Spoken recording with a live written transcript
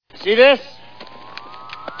See this?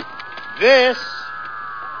 This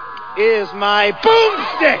is my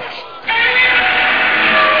boomstick!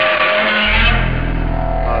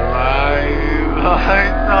 Alive! It's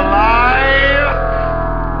alive!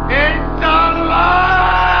 It's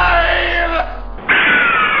alive!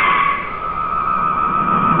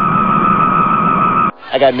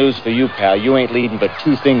 I got news for you, pal. You ain't leading but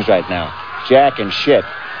two things right now. Jack and shit.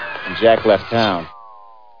 And Jack left town.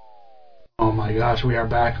 Oh my gosh, we are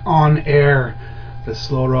back on air. The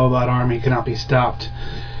Slow Robot Army cannot be stopped.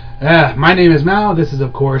 My name is Mao. This is,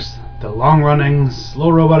 of course, the long-running Slow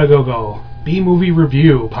Robot A-Go-Go B-Movie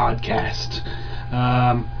Review podcast.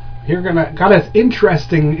 Got an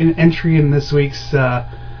interesting entry in this week's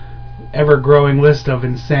ever-growing list of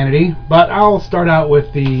insanity, but I'll start out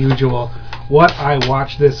with the usual what I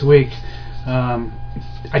watched this week.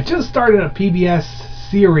 I just started a PBS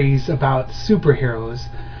series about superheroes,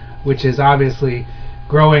 which is obviously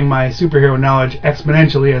growing my superhero knowledge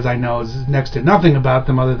exponentially, as I know next to nothing about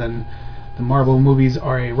them other than the Marvel movies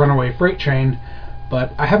are a runaway freight train,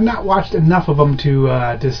 but I have not watched enough of them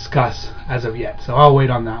to discuss as of yet, so I'll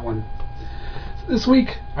wait on that one. So this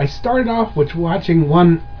week, I started off with watching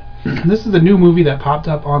one. This is a new movie that popped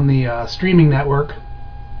up on the streaming network,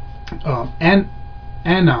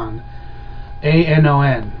 Anon,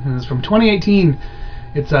 A-N-O-N, and it's from 2018.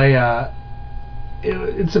 It's a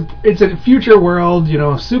future world,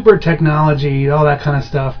 super technology, all that kind of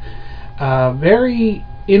stuff. Very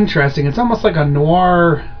interesting. It's almost like a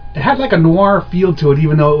noir. It had like a noir feel to it,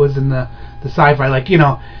 even though it was in the sci-fi. Like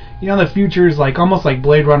the future is like almost like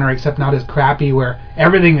Blade Runner, except not as crappy, where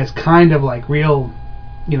everything is kind of like real,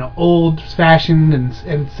 old-fashioned and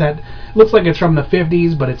set. It looks like it's from the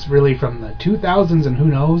 50s, but it's really from the 2000s, and who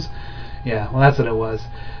knows? Yeah, well, that's what it was.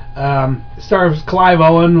 Stars Clive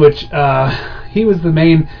Owen, which he was the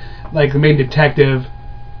main detective,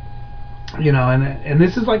 and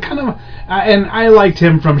this is like kind of, and I liked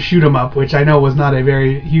him from Shoot 'Em Up, which I know was not a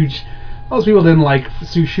very huge. Most people didn't like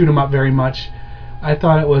Shoot 'Em Up very much. I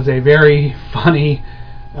thought it was a very funny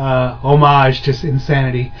homage to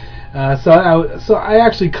insanity. So I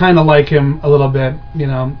actually kind of like him a little bit,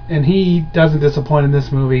 and he doesn't disappoint in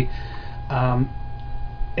this movie.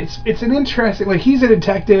 It's an interesting, he's a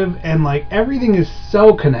detective, and everything is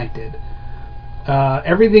so connected.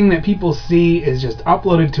 Everything that people see is just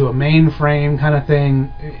uploaded to a mainframe kind of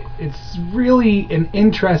thing. It's really an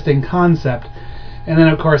interesting concept. And then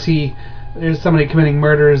of course there's somebody committing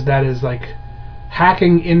murders that is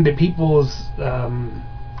hacking into people's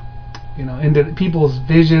into people's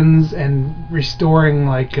visions and restoring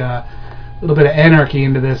a little bit of anarchy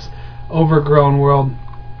into this overgrown world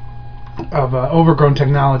of overgrown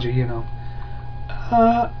technology.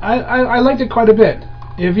 I liked it quite a bit.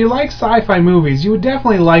 If you like sci-fi movies, you would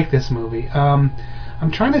definitely like this movie. I'm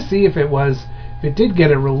trying to see if it did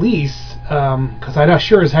get a release, because I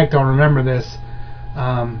sure as heck don't remember this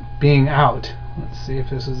being out. Let's see if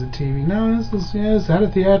this is a TV. No, it's had a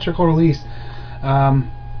theatrical release.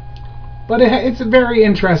 But it's a very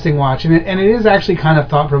interesting watch, and it is actually kind of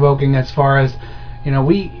thought-provoking as far as,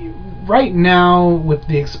 right now with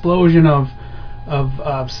the explosion of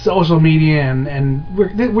social media and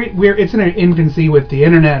we're it's in an infancy with the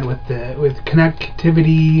internet, with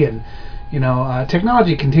connectivity, and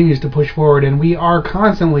technology continues to push forward, and we are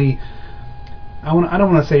constantly, I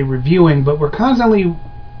don't want to say reviewing, but we're constantly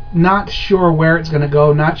not sure where it's going to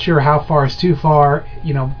go, not sure how far is too far.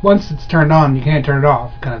 Once it's turned on, you can't turn it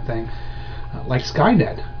off, kind of thing. Like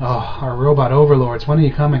Skynet. Oh, our robot overlords, when are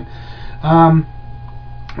you coming?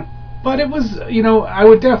 But it was, I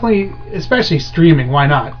would definitely, especially streaming, why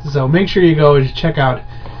not? So make sure you go and check out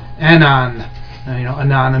Anon,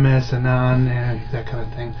 Anonymous, Anon, that kind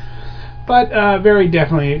of thing. But very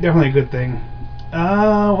definitely a good thing.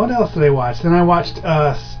 What else did I watch? Then I watched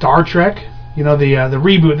Star Trek, the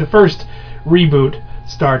reboot, the first reboot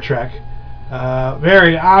Star Trek.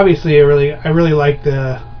 Very obviously, I really like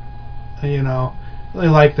the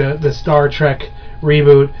Star Trek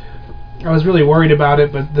reboot. I was really worried about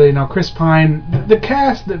it, but Chris Pine, the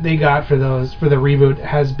cast that they got for the reboot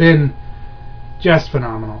has been just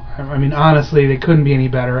phenomenal. I mean, honestly, they couldn't be any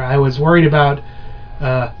better. I was worried about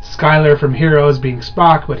Skyler from Heroes being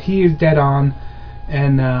Spock, but he is dead on,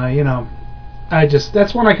 and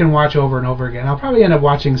that's one I can watch over and over again. I'll probably end up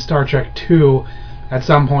watching Star Trek 2 at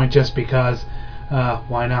some point just because,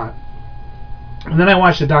 why not? And then I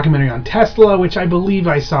watched a documentary on Tesla, which I believe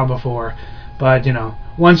I saw before, but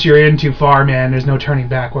once you're in too far, man, there's no turning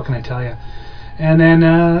back. What can I tell you? And then,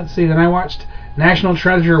 let's see, then I watched National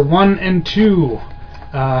Treasure 1 and 2.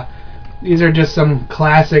 These are just some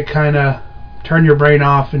classic kind of turn your brain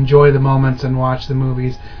off, enjoy the moments, and watch the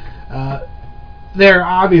movies. They're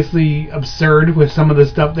obviously absurd with some of the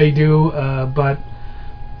stuff they do, but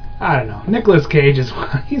I don't know. Nicolas Cage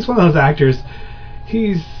he's one of those actors.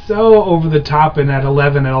 He's so over the top and at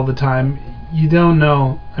 11 all the time. You don't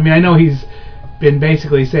know. I mean, I know he's been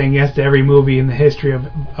basically saying yes to every movie in the history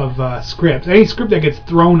of scripts. Any script that gets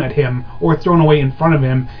thrown at him or thrown away in front of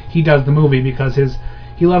him, he does the movie because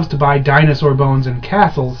he loves to buy dinosaur bones and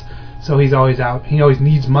castles, so he's always out. He always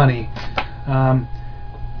needs money.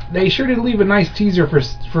 They sure did leave a nice teaser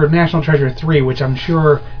for National Treasure 3, which I'm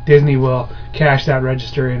sure Disney will cash that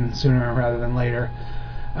register in sooner rather than later.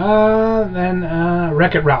 Then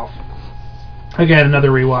Wreck-It Ralph. Again, another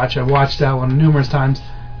rewatch. I've watched that one numerous times.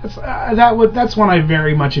 That's one I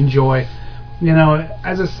very much enjoy. You know,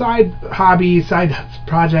 as a side hobby, side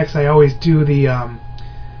projects, I always do the.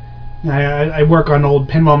 I work on old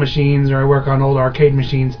pinball machines, or I work on old arcade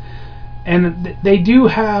machines, and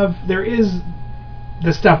there is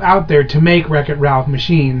the stuff out there to make Wreck-It Ralph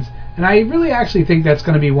machines, and I really actually think that's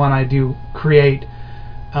going to be one I do create.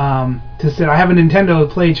 I have a Nintendo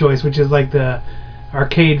Play Choice, which is like the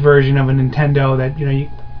arcade version of a Nintendo that you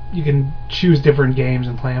can choose different games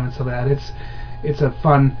and play them and stuff like that. It's a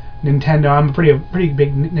fun Nintendo. I'm a pretty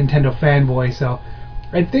big Nintendo fanboy, so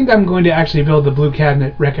I think I'm going to actually build the Blue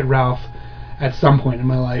Cabinet Wreck-It Ralph at some point in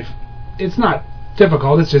my life. It's not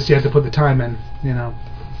difficult. It's just you have to put the time in,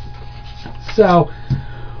 So,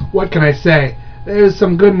 what can I say? There's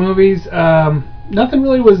some good movies. Nothing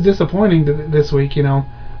really was disappointing this week,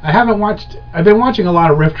 I've been watching a lot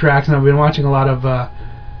of riff tracks, and I've been watching a lot of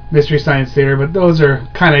Mystery Science Theater, but those are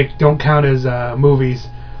don't count as movies.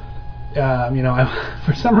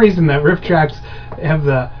 For some reason that riff tracks have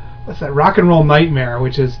what's that, Rock and Roll Nightmare,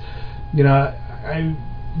 which is,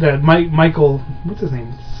 Michael, what's his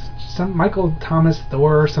name? Michael Thomas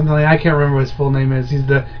Thor or something like that. I can't remember what his full name is. He's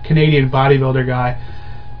the Canadian bodybuilder guy.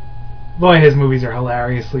 Boy, his movies are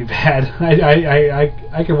hilariously bad.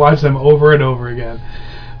 I can watch them over and over again.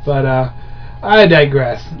 But I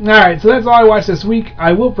digress. Alright, so that's all I watched this week.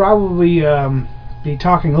 I will probably be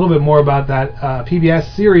talking a little bit more about that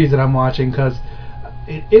PBS series that I'm watching, because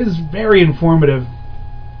it is very informative.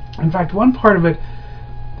 In fact, one part of it,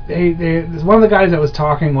 one of the guys that was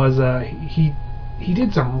talking was he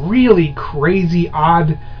did some really crazy,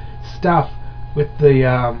 odd stuff with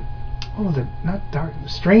the what was it? Not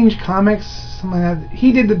Strange Comics, something like that.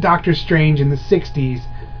 He did the Doctor Strange in the '60s,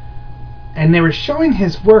 and they were showing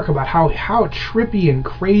his work about how trippy and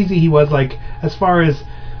crazy he was, like as far as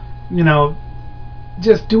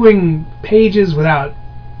just doing pages without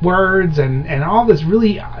words and all this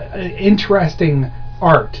really interesting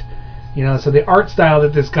art. So the art style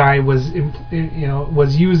that this guy was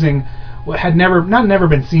using had never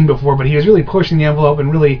been seen before, but he was really pushing the envelope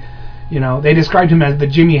and really, they described him as the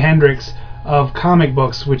Jimi Hendrix of comic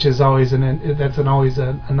books, which is always always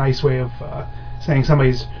a nice way of saying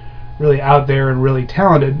somebody's really out there and really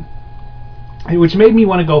talented. Which made me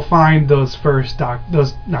want to go find those made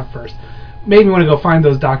me want to go find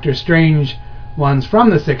those Doctor Strange ones from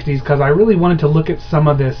the '60s, because I really wanted to look at some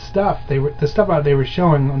of this stuff. The stuff they were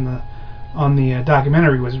showing on the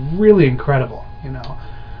documentary was really incredible.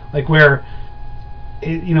 Like where,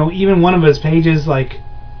 even one of his pages, like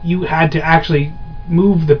you had to actually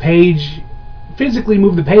physically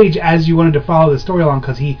move the page as you wanted to follow the story along,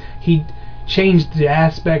 because he changed the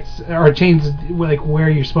aspects, or changed like where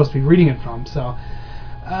you're supposed to be reading it from. So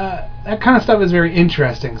that kind of stuff is very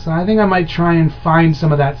interesting. So I think I might try and find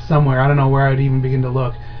some of that somewhere. I don't know where I'd even begin to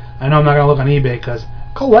look. I know I'm not going to look on eBay, because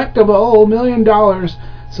collectible $1 million.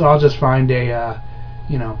 So I'll just find a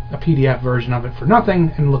PDF version of it for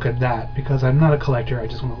nothing and look at that, because I'm not a collector. I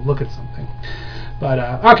just want to look at something. But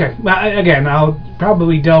okay, again, I'll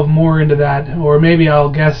probably delve more into that, or maybe I'll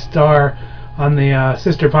guest star on the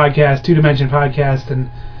sister podcast, Two Dimension Podcast,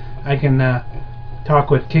 and I can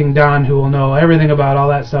talk with King Don, who will know everything about all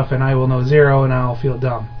that stuff, and I will know zero, and I'll feel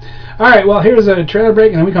dumb. Alright, well, here's a trailer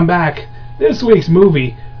break, and then we come back. This week's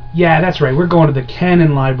movie, yeah, that's right, we're going to the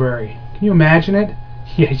Canon Library. Can you imagine it?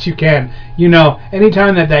 Yes, you can.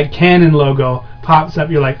 Anytime that Canon logo pops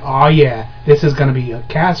up, you're like, oh yeah, this is going to be a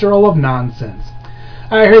casserole of nonsense.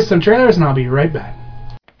 Alright, here's some trailers, and I'll be right back.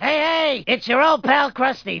 Hey, it's your old pal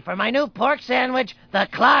Krusty for my new pork sandwich, the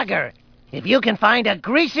Clogger. If you can find a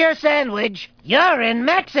greasier sandwich, you're in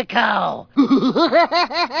Mexico.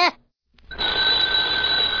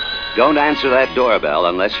 Don't answer that doorbell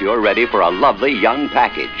unless you're ready for a lovely young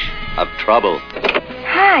package of trouble.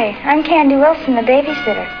 Hi, I'm Candy Wilson, the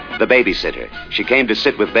babysitter. The babysitter. She came to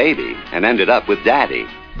sit with Baby and ended up with Daddy.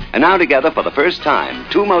 And now together for the first time,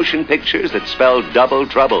 2 motion pictures that spell double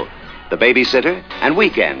trouble. The Babysitter and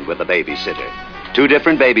Weekend with the Babysitter. 2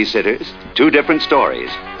 different babysitters, 2 different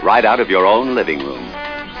stories, right out of your own living room.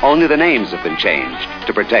 Only the names have been changed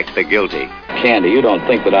to protect the guilty. Candy, you don't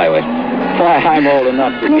think that I would. Why, I'm old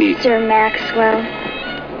enough to be... Mr. Maxwell,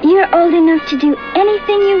 you're old enough to do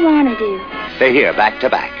anything you want to do. They're here back to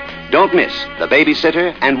back. Don't miss The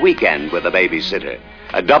Babysitter and Weekend with the Babysitter.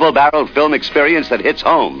 A double-barreled film experience that hits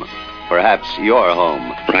home. Perhaps your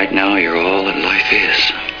home. Right now, you're all that life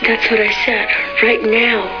is. That's what I said. Right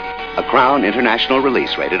now. A Crown International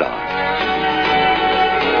release, rated R.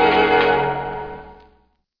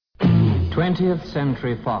 20th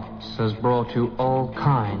Century Fox has brought you all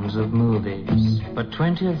kinds of movies. But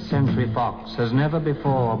 20th Century Fox has never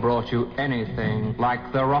before brought you anything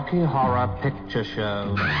like the Rocky Horror Picture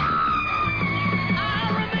Show.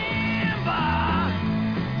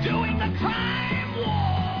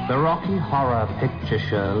 The Rocky Horror Picture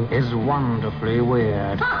Show is wonderfully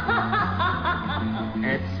weird.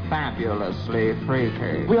 It's fabulously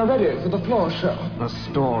freaky. We are ready for the floor show. The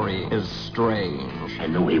story is strange. I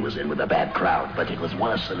knew he was in with a bad crowd, but it was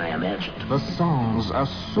worse than I imagined. The songs are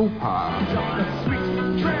super.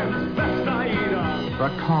 The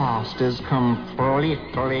cast is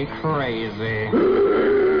completely crazy.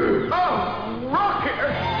 Oh, Rocky!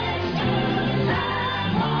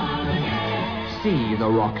 See the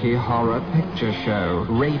Rocky Horror Picture Show,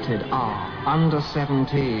 rated R, under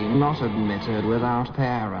 17, not admitted without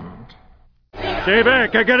parent. Stay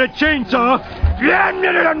back, I got a chainsaw.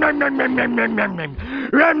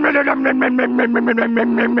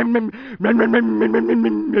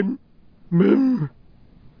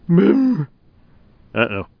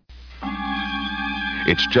 Uh-oh.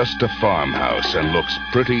 It's just a farmhouse and looks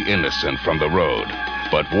pretty innocent from the road.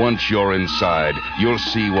 But once you're inside, you'll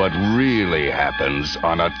see what really happens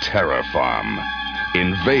on a terror farm.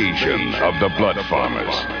 Invasion of the Blood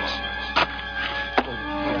Farmers.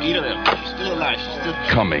 Still alive.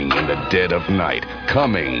 Coming in the dead of night.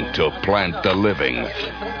 Coming to plant the living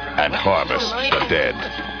and harvest the dead.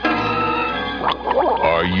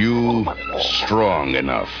 Are you strong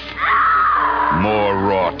enough? More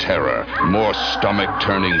raw terror, more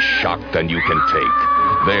stomach-turning shock than you can take.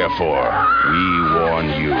 Therefore, we warn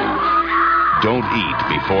you. Don't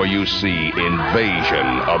eat before you see Invasion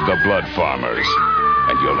of the Blood Farmers,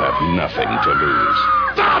 and you'll have nothing to lose.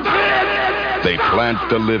 Stop it! They plant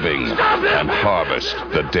the living and harvest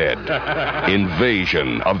the dead.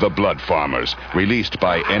 Invasion of the Blood Farmers, released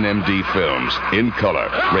by NMD Films, in color,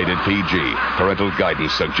 rated PG, parental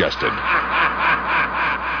guidance suggested.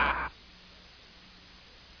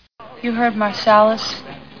 You heard Marsalis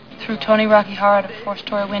threw Tony Rocky Horror out of a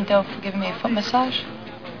 4-story window for giving me a foot massage?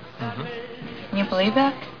 Mm-hmm. Can you believe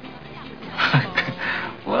that?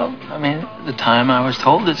 Well, I mean, at the time I was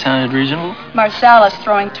told it sounded reasonable. Marsalis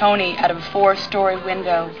throwing Tony out of a 4-story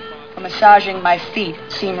window for massaging my feet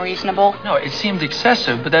seem reasonable? No, it seemed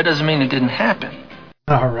excessive, but that doesn't mean it didn't happen.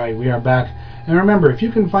 Alright, we are back. And remember, if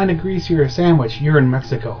you can find a greasier sandwich, you're in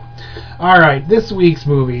Mexico. Alright, this week's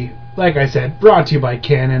movie, like I said, brought to you by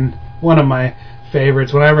Canon. One of my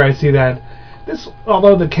favorites. Whenever I see that,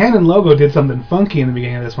 although the Canon logo did something funky in the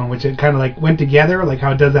beginning of this one, which it kind of like went together, like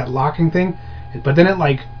how it does that locking thing, but then it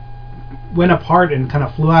like went apart and kind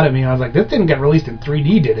of flew out at me, and I was like, this didn't get released in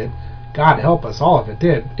 3D, did it? God help us, all of it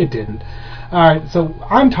did. It didn't. Alright, so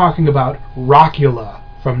I'm talking about Rockula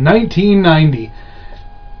from 1990.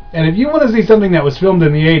 And if you want to see something that was filmed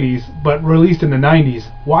in the 80s but released in the 90s,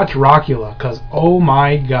 watch Rockula, because oh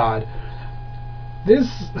my god.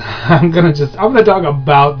 I'm gonna talk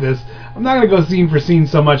about this. I'm not gonna go scene for scene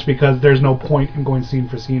so much because there's no point in going scene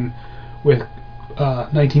for scene with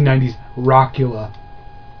 1990s Rockula.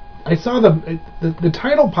 I saw the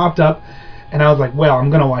title popped up, and I was like, well,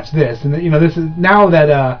 I'm gonna watch this. And this is now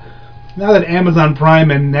that Amazon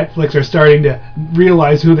Prime and Netflix are starting to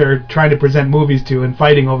realize who they're trying to present movies to and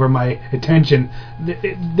fighting over my attention.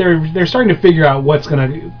 They're starting to figure out what's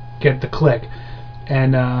gonna get the click.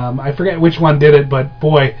 And I forget which one did it, but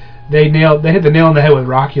boy, they hit the nail on the head with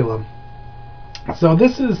Rockula. So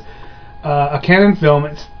this is a Canon film.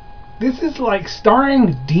 This is like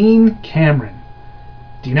starring Dean Cameron.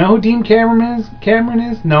 Do you know who Dean Cameron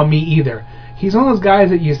is? No, me either. He's one of those guys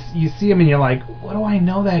that you see him and you're like, what do I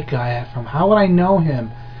know that guy from? How would I know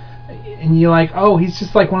him? And you're like, oh, he's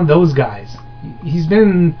just like one of those guys. He's been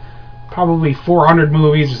in probably 400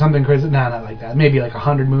 movies or something crazy. No, not like that. Maybe like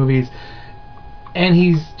 100 movies. And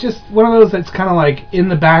he's just one of those that's kind of like in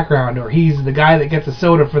the background, or he's the guy that gets a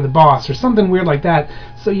soda for the boss, or something weird like that.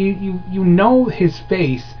 So you know his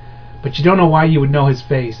face, but you don't know why you would know his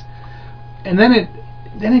face. And then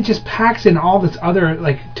then it just packs in all this other,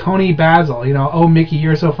 like, Tony Basil, you know, Oh Mickey,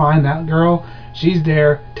 You're So Fine, that girl, she's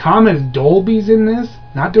there. Thomas Dolby's in this,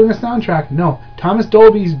 not doing a soundtrack, no. Thomas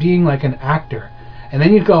Dolby's being like an actor. And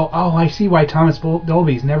then you go, oh, I see why Thomas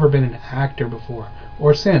Dolby's never been an actor before,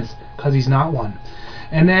 or since, because he's not one.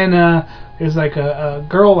 And then there's like a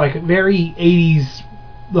girl, like very 80s,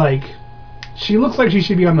 like, she looks like she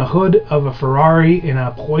should be on the hood of a Ferrari in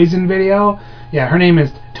a Poison video. Yeah, her name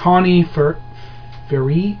is Tawny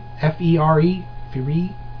Feri, F-E-R-E,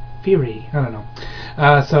 Feri, I don't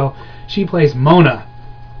know. So she plays Mona.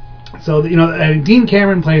 So, you know, Dean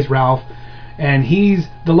Cameron plays Ralph, and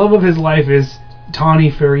the love of his life is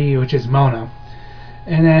Tawny Feri, which is Mona.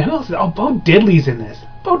 And who else? Oh, Bo Diddley's in this.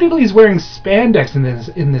 Bo Diddley's wearing spandex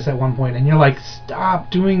in this at one point, and you're like,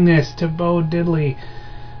 stop doing this to Bo Diddley.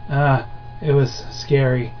 It was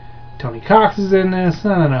scary. Tony Cox is in this.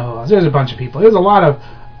 I don't know who else. There's a bunch of people. There's a lot of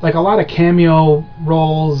cameo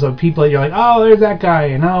roles of people that you're like, oh, there's that guy,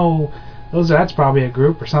 and oh, that's probably a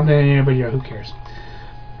group or something. But who cares?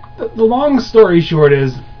 The long story short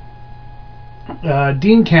is,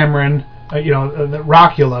 Dean Cameron, the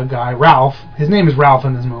Rockula guy, Ralph. His name is Ralph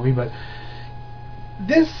in this movie, but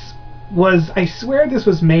I swear this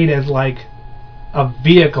was made as like a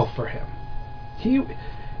vehicle for him.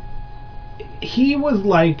 He was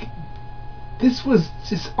like, this was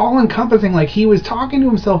just all-encompassing. Like, he was talking to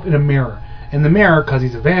himself in a mirror. And the mirror, because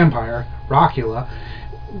he's a vampire, Rockula,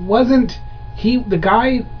 the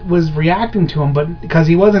guy was reacting to him, but because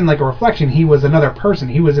he wasn't like a reflection, he was another person.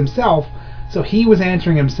 He was himself. So he was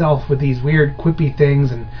answering himself with these weird quippy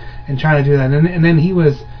things and trying to do that. And then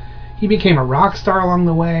he became a rock star along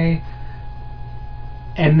the way.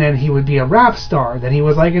 And then he would be a rap star. Then he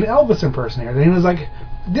was like an Elvis impersonator. Then he was like...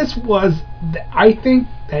 I think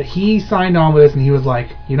that he signed on with this and he was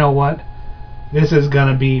like, you know what? This is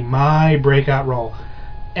going to be my breakout role.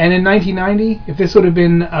 And in 1990, if this would have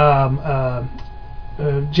been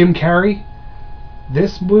Jim Carrey,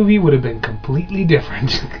 this movie would have been completely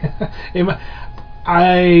different.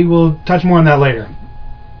 I will touch more on that later.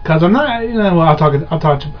 Because I'm not, I'll talk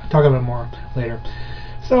about it more later.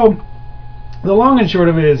 So, the long and short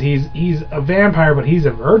of it is he's a vampire, but he's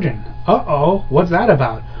a virgin. Uh-oh, what's that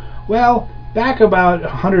about? Well, back about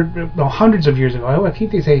hundreds of years ago, I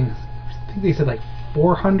think they said like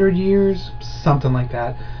 400 years, something like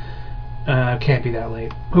that. Can't be that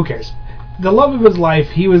late. Who cares? The love of his life,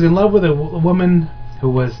 he was in love with a woman who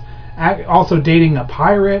was also dating a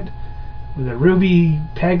pirate with a ruby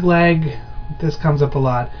peg leg. This comes up a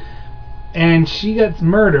lot. And she gets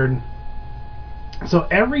murdered. So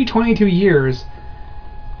every 22 years,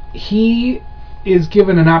 he is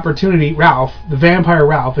given an opportunity, Ralph, the vampire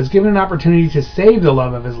Ralph, is given an opportunity to save the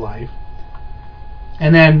love of his life.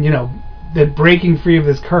 And then, the breaking free of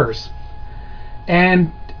this curse.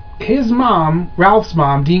 And his mom, Ralph's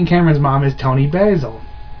mom, Dean Cameron's mom, is Tony Basil.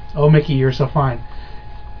 Oh, Mickey, You're So Fine.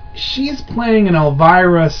 She's playing an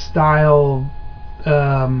Elvira-style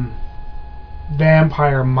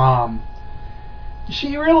vampire mom.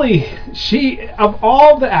 She, of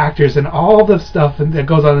all the actors and all the stuff that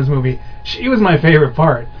goes on in this movie, she was my favorite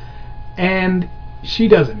part. And she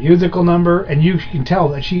does a musical number, and you can tell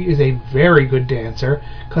that she is a very good dancer,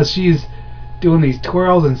 because she's doing these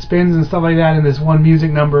twirls and spins and stuff like that in this one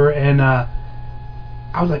music number, and I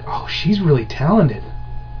was like, oh, she's really talented.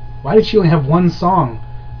 Why did she only have one song?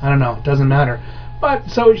 I don't know, it doesn't matter. But,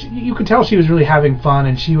 so, you could tell she was really having fun,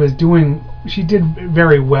 and she did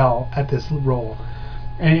very well at this role.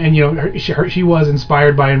 And she was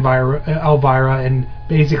inspired by Elvira and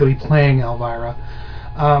basically playing Elvira.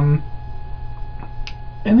 And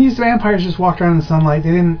these vampires just walked around in the sunlight.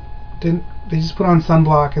 They just put on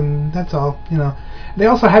sunblock and that's all. They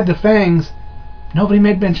also had the fangs. Nobody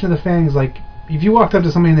made mention of the fangs. Like, if you walked up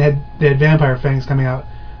to somebody and they had vampire fangs coming out,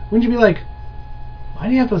 wouldn't you be like, why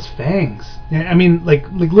do you have those fangs? I mean, like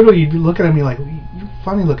literally, you'd be looking at me like, you're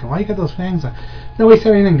funny looking. Why you got those fangs on? Nobody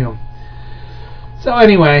said anything to him. So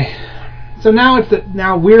anyway,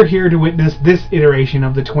 now we're here to witness this iteration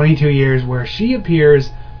of the 22 years where she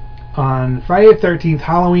appears on Friday the 13th,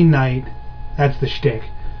 Halloween night. That's the shtick.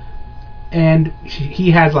 And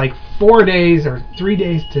he has like 4 days or 3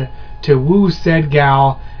 days to woo said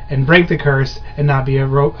gal and break the curse and not be a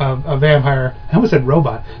vampire. I almost said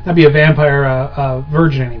robot. Not be a vampire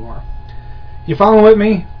virgin anymore. You following with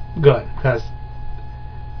me? Good, because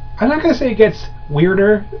I'm not going to say it gets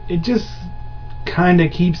weirder. It just kind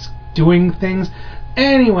of keeps doing things.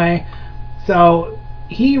 Anyway, so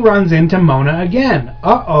he runs into Mona again.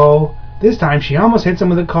 Uh-oh. This time she almost hits him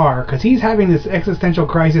with a car because he's having this existential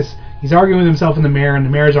crisis. He's arguing with himself in the mirror, and the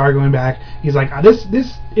mirror's arguing back. He's like,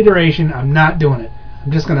 this iteration, I'm not doing it.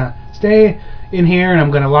 I'm just gonna stay in here and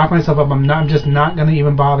I'm gonna lock myself up. I'm just not gonna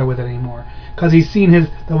even bother with it anymore, because he's seen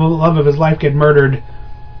the love of his life get murdered,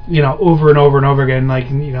 over and over and over again,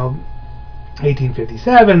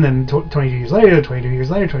 1857, then 22 years later, 22 years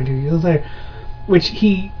later, 22 years later, which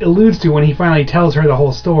he alludes to when he finally tells her the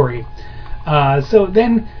whole story. So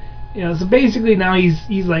then, so basically now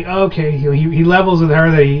he's like, okay, he levels with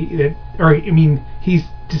her he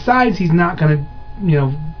decides he's not gonna,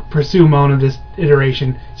 pursue Mona this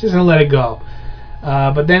iteration. He's just gonna let it go.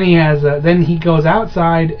 But then he goes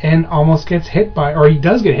outside and almost gets hit by, or he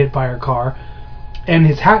does get hit by her car, and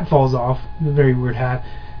his hat falls off, a very weird hat.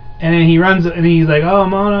 And then he runs, and he's like, "Oh,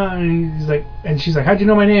 Mona," and he's like, and she's like, "How'd you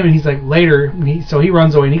know my name?" And he's like, "Later." So he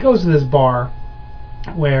runs away, and he goes to this bar,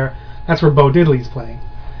 that's where Bo Diddley's playing.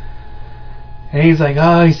 And he's like,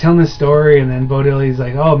 oh, he's telling this story, and then Bo Diddley's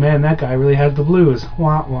like, oh man, that guy really has the blues.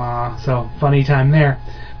 Wah wah. So funny time there.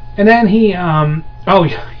 And then he, you know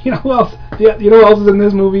who else? You know who else is in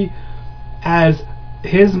this movie? As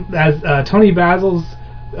Tony Basil's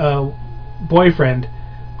boyfriend,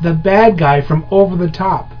 the bad guy from Over the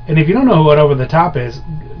Top. And if you don't know what Over the Top is,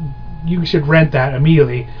 you should rent that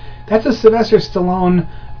immediately. That's a Sylvester Stallone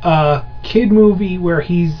kid movie where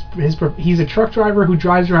he's a truck driver who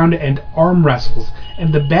drives around and arm wrestles.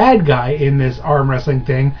 And the bad guy in this arm wrestling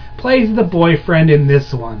thing plays the boyfriend in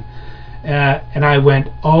this one. And I went,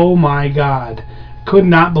 oh my god. Could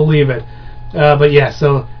not believe it. But yeah,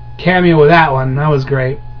 so cameo with that one. That was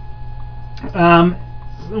great.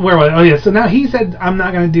 Where was it? Oh yeah, so now he said, I'm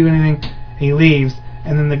not going to do anything. He leaves.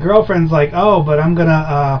 And then the girlfriend's like, oh, but I'm going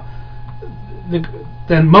to...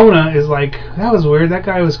 Then Mona is like, that was weird. That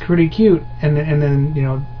guy was pretty cute. And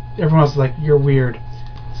then everyone else is like, you're weird.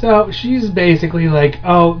 So she's basically like,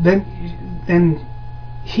 oh, then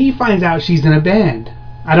he finds out she's in a band.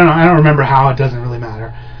 I don't know. I don't remember how. It doesn't really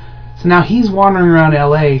matter. So now he's wandering around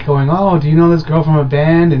L.A. going, oh, do you know this girl from a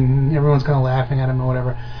band? And everyone's kind of laughing at him or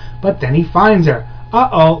whatever. But then he finds her.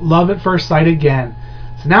 Uh-oh, love at first sight again.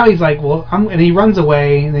 So now he's like, well, and he runs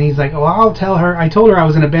away. And then he's like, oh, I'll tell her. I told her I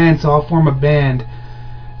was in a band, so I'll form a band.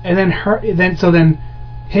 And then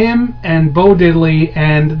him and Bo Diddley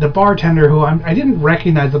and the bartender, who I didn't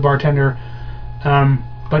recognize the bartender,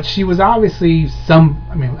 but she was obviously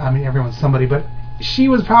everyone's somebody, but she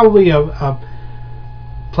was probably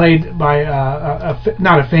played by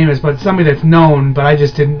not a famous, but somebody that's known, but I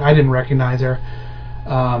didn't recognize her.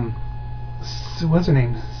 What's her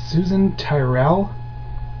name? Susan Tyrrell?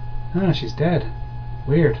 Oh, she's dead.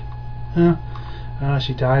 Weird. Huh?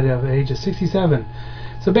 She died at the age of 67.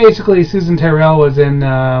 So basically, Susan Tyrrell was in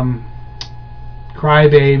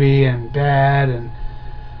Crybaby and Bad and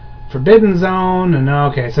Forbidden Zone, and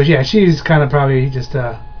okay, so yeah, she's kind of probably just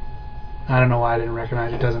I don't know why I didn't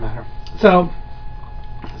recognize it. Doesn't matter. So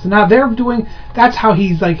now they're doing. That's how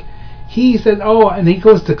he's like. He said, oh, and he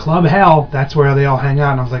goes to Club Hell. That's where they all hang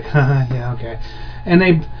out. And I was like, yeah, okay.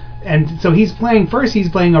 And so he's playing. First, he's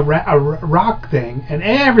playing a rock thing, and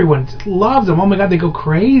everyone loves him. Oh my god, they go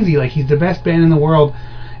crazy. Like he's the best band in the world.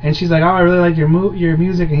 And she's like, oh, I really like your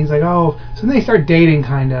music. And he's like, oh. So then they start dating,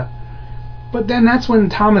 kinda. But then that's when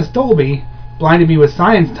Thomas Dolby, Blinded Me with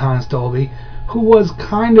Science Thomas Dolby, who was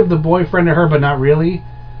kind of the boyfriend of her, but not really.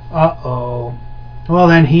 Uh-oh. Well,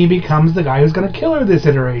 then he becomes the guy who's going to kill her this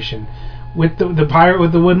iteration. With the pirate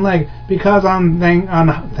with the wooden leg. Because on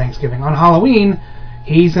Thanksgiving, on Halloween,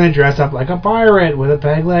 he's going to dress up like a pirate with a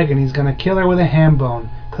peg leg, and he's going to kill her with a ham bone.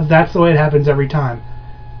 Because that's the way it happens every time.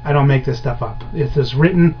 I don't make this stuff up. It's just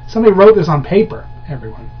written. Somebody wrote this on paper,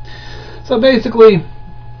 everyone. So basically,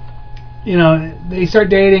 they start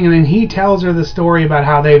dating, and then he tells her the story about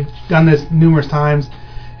how they've done this numerous times,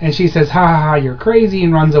 and she says, ha ha ha, you're crazy,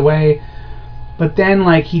 and runs away. But then,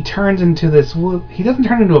 like, he turns into this... He doesn't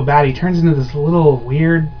turn into a bat, he turns into this little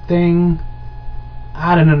weird thing.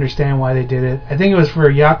 I don't understand why they did it. I think it was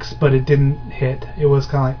for Yucks, but it didn't hit. It was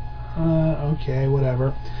kind of like, okay,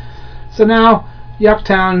 whatever. So now,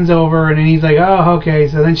 Yucktown's over, and then he's like, oh, okay.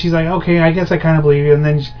 So then she's like, okay, I guess I kind of believe you. And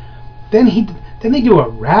then they do a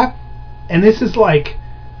rap, and this is like,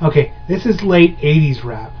 okay, this is late 80s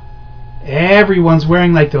rap. Everyone's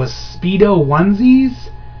wearing like those Speedo onesies,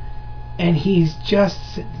 and he's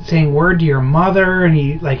just saying word to your mother, and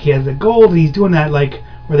he has the gold, and he's doing that like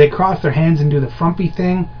where they cross their hands and do the frumpy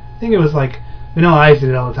thing. I think it was like Vanilla Ice did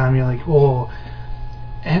it all the time. You're like, oh.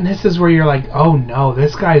 And this is where you're like, oh no,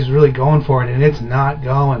 this guy's really going for it, and it's not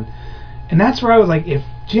going. And that's where I was like, if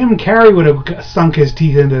Jim Carrey would have sunk his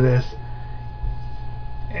teeth into this,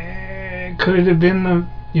 could it have been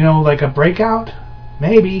like a breakout?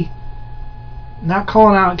 Maybe. Not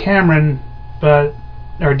calling out Cameron, or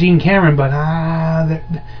Dean Cameron, but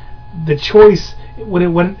the choice If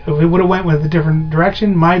it would have went with a different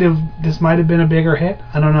direction, this might have been a bigger hit.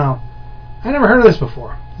 I don't know. I never heard of this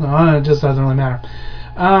before, so it just doesn't really matter.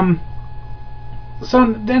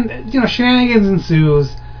 So then, shenanigans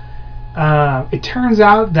ensues. It turns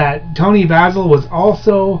out that Tony Basil was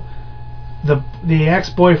also the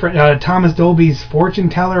ex-boyfriend, Thomas Dolby's fortune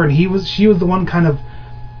teller, and she was the one kind of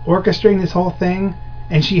orchestrating this whole thing,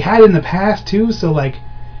 and she had in the past too. So like,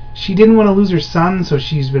 she didn't want to lose her son, so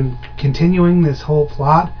she's been continuing this whole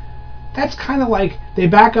plot. That's kind of like they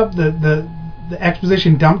back up the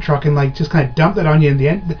exposition dump truck and like just kind of dump it on you in the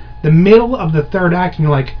end, the middle of the third act, and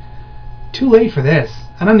you're like, too late for this.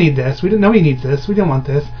 I don't need this. Nobody needs this. We don't want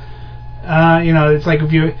this. It's like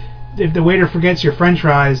if the waiter forgets your French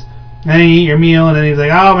fries, and then you eat your meal, and then he's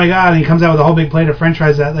like, oh my god, and he comes out with a whole big plate of French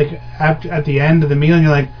fries at the end of the meal, and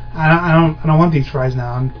you're like, I don't want these fries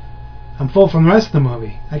now. I'm full from the rest of the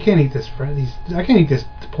movie. I can't eat this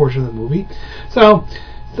portion of the movie. So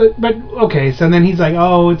then he's like,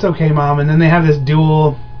 oh, it's okay, Mom, and then they have this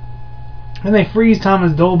duel, and they freeze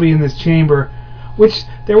Thomas Dolby in this chamber, which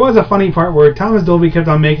there was a funny part where Thomas Dolby kept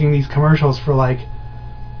on making these commercials for like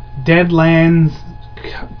Deadlands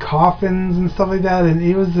coffins and stuff like that, and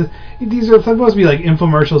these are supposed to be like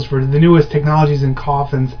infomercials for the newest technologies in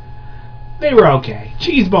coffins. They were okay,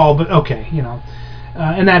 cheeseball, but okay,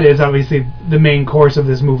 and that is obviously the main course of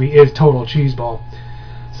this movie is total cheeseball.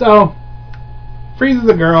 So freezes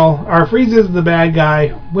the bad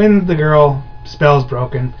guy, wins the girl, spell's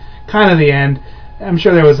broken, kind of the end. I'm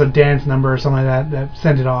sure there was a dance number or something like that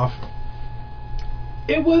sent it off.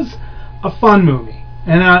 It was a fun movie,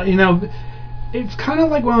 and it's kind of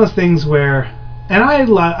like one of those things where, and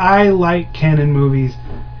I like Cannon movies.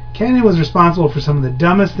 Cannon was responsible for some of the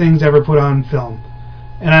dumbest things ever put on film,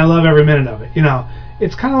 and I love every minute of it.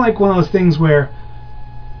 It's kind of like one of those things where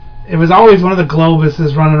it was always one of the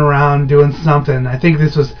Globuses running around doing something. I think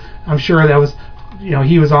I'm sure that was,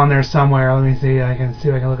 he was on there somewhere. Let me see. I can see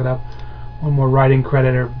if I can look it up. One more writing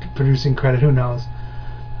credit or producing credit. Who knows?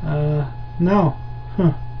 No.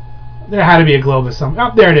 Huh. There had to be a Globus somewhere.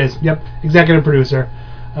 Oh, there it is. Yep. Executive producer.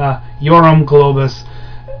 Yoram Globus.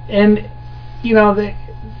 And,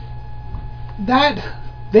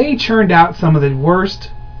 they churned out some of the worst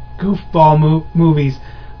goofball movies,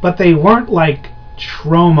 but they weren't like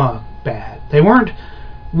Troma bad. They weren't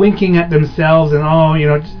winking at themselves and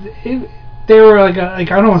they were like I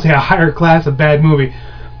don't want to say a higher class of bad movie.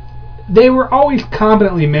 They were always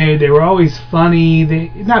competently made. They were always funny.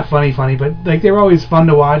 Not funny, but like they were always fun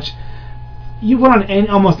to watch. You put on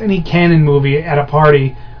almost any Cannon movie at a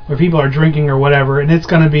party where people are drinking or whatever, and it's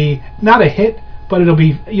going to be not a hit, but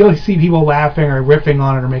you'll see people laughing or riffing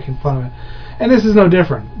on it or making fun of it. And this is no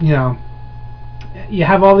different. You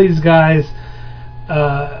have all these guys.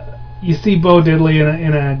 You see Bo Diddley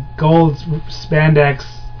in a gold spandex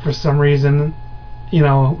for some reason,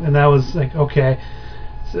 and that was like, okay.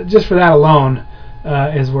 So just for that alone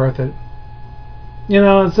is worth it.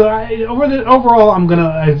 So overall,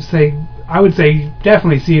 I would say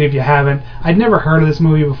definitely see it if you haven't. I'd never heard of this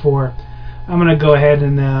movie before. I'm gonna go ahead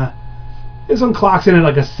and this one clocks in at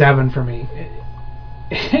like a 7 for me.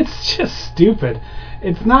 It's just stupid.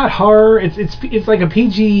 It's not horror. It's like a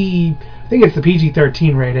PG. I think it's the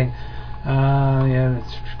PG-13 rating.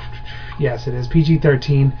 Yes, it is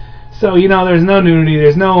PG-13. So, there's no nudity,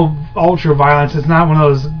 there's no ultra violence, it's not one of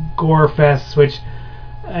those gore fests, which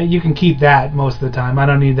you can keep that most of the time. I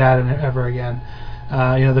don't need that ever again.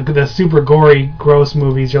 The super gory, gross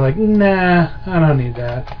movies, you're like, nah, I don't need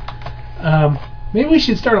that. Maybe we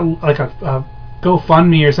should start a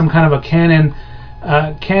GoFundMe or some kind of a Canon,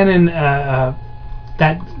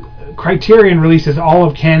 that Criterion releases all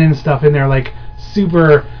of Canon stuff in there, like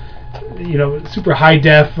super high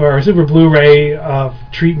def or super Blu-ray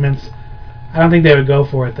treatments. I don't think they would go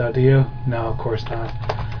for it though. Do you? No, of course not.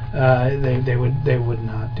 They would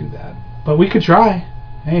not do that. But we could try.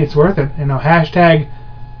 Hey, it's worth it. Hashtag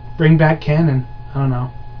bring back Canon. I don't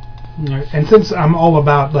know. And since I'm all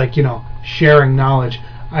about sharing knowledge,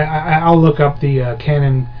 I'll look up the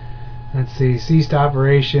Canon. Let's see, ceased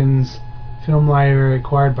operations, film library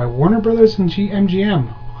acquired by Warner Brothers and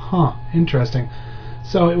MGM. Huh, interesting.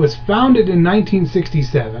 So it was founded in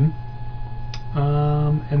 1967,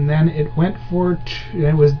 and then it went for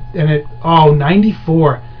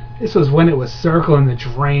 94. This was when it was circling the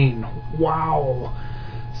drain. Wow.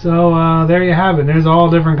 So there you have it. There's all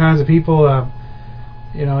different kinds of people.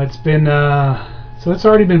 It's been so it's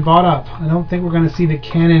already been bought up. I don't think we're going to see the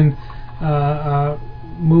Canon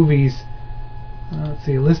movies. Let's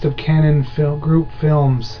see, a list of Canon group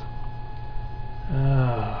films.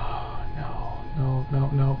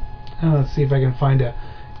 No. Let's see if I can find a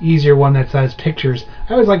easier one that says pictures.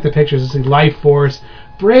 I always like the pictures. It's Life Force,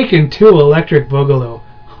 Breakin' 2, Electric Boogaloo.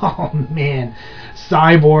 Oh man,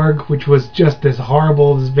 Cyborg, which was just this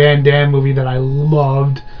Van Damme movie that I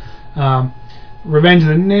loved. Revenge of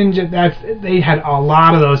the Ninja. They had a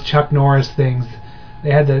lot of those Chuck Norris things. They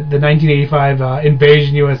had the 1985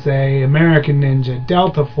 Invasion USA, American Ninja,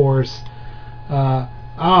 Delta Force.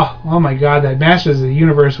 Oh my God, that Masters of the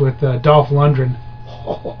Universe with Dolph Lundgren.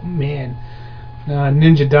 Oh man,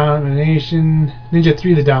 Ninja Domination, Ninja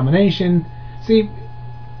 3: The Domination. See,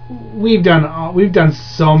 we've done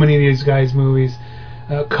so many of these guys' movies.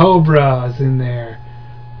 Cobra's in there.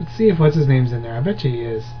 Let's see if what's his name's in there. I bet you he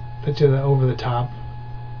is. Bet you the Over the Top.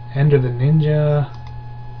 Enter the Ninja.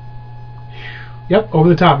 Yep, Over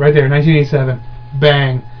the Top, right there, 1987.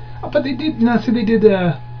 Bang. Oh, but they did. No, see, they did.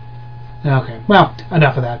 Okay, well,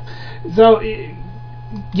 enough of that. So,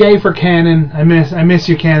 yay for Cannon. I miss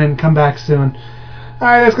you, Cannon. Come back soon. All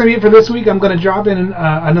right, that's gonna be it for this week. I'm gonna drop in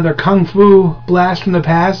another Kung Fu blast from the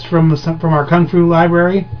past from our Kung Fu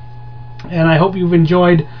library, and I hope you've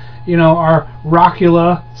enjoyed, our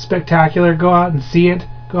Rockula Spectacular. Go out and see it.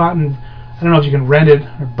 Go out and I don't know if you can rent it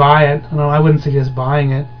or buy it. I wouldn't suggest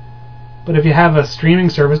buying it, but if you have a streaming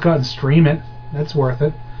service, go out and stream it. That's worth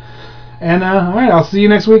it. And all right, I'll see you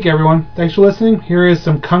next week, everyone. Thanks for listening. Here is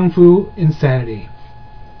some Kung Fu insanity.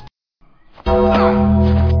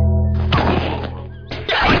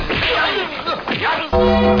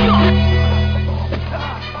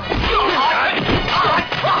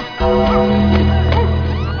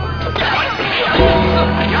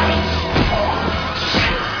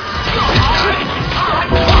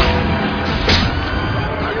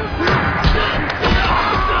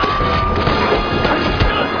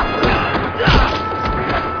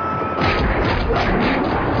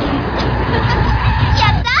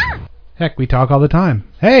 Heck, we talk all the time.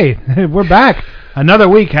 Hey, we're back. Another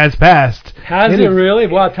week has passed. Has it really?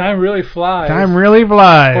 Wow, time really flies. Time really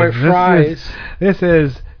flies. Or it fries. This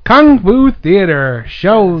is Kung Fu Theater,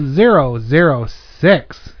 show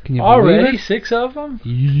 006. Can you believe it? Already 6 of them?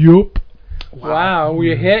 Yup. Wow. Were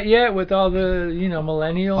you hit yet with all the,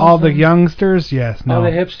 millennials? All the youngsters? Yes. No. All the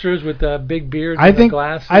hipsters with the big beards and the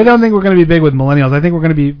glasses? I don't think we're going to be big with millennials. I think we're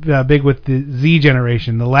going to be big with the Z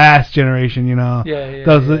generation, the last generation,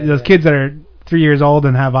 Those kids that are 3 years old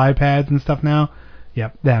and have iPads and stuff now.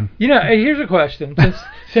 Yep, them. Here's a question.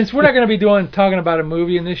 Since we're not going to be talking about a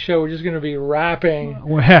movie in this show, we're just going to be rapping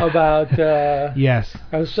about. Yes.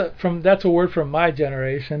 That's a word from my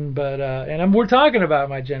generation, but we're talking about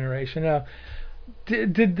my generation now.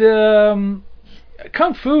 Did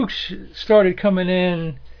Kung Fu started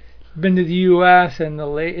coming been to the U.S. in the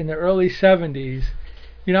early 70s?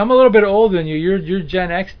 I'm a little bit older than you. You're Gen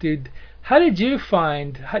X, dude. How did you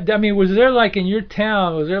find? Was there in your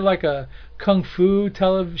town? Was there a Kung Fu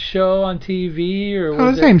show on TV, or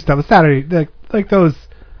was the same stuff? Saturday, like those.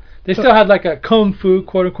 They still had a Kung Fu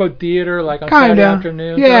quote unquote theater, on Saturday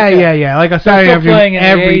afternoons. Yeah, like a Saturday afternoon. Playing in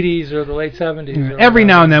the 80s or the late 70s. Every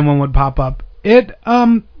now and then one would pop up.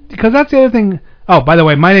 Because that's the other thing. Oh, by the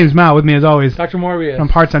way, my name's Mal. With me as always, Dr. Morbius from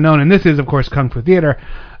Parts Unknown, and this is of course Kung Fu Theater.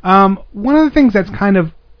 One of the things that's kind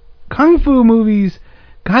of Kung Fu movies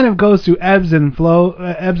kind of goes through ebbs and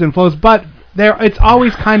flows, but it's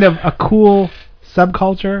always kind of a cool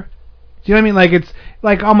subculture. Do you know what I mean?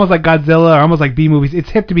 It's almost like Godzilla or almost like B movies.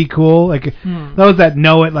 It's hip to be cool. Those that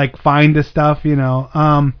know it find the stuff.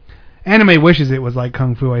 Anime wishes it was like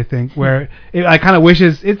Kung Fu. I think where it kind of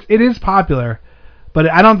wishes it is popular, but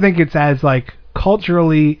I don't think it's as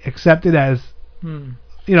culturally accepted as Kung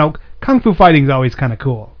Fu fighting is always kind of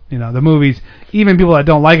cool. The movies, even people that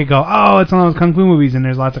don't like it go, oh, it's one of those Kung Fu movies, and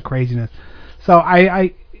there's lots of craziness. So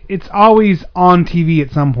it's always on TV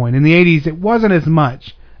at some point. In the 80s, it wasn't as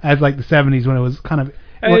much as the 70s when it was kind of...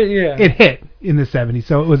 It hit in the 70s,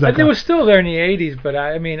 so it was it was still there in the 80s, but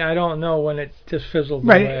I don't know when it just fizzled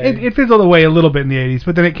away. Right, it fizzled away a little bit in the 80s,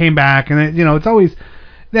 but then it came back, and it's always...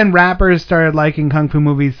 Then rappers started liking Kung Fu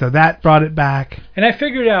movies, so that brought it back. And I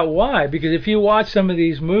figured out why, because if you watch some of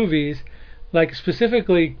these movies...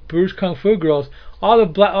 specifically Bruce Kung Fu Girls, all the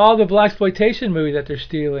blaxploitation movie that they're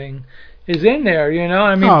stealing is in there,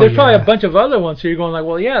 there's probably a bunch of other ones, so you're going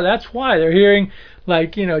well, yeah, that's why. They're hearing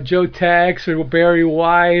Joe Tex or Barry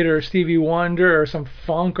White or Stevie Wonder or some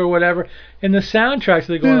funk or whatever in the soundtracks.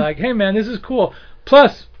 They're going hey man, this is cool.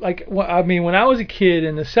 Plus, when I was a kid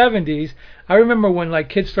in the 70s, I remember when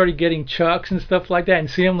kids started getting chucks and stuff like that, and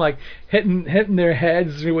see them hitting their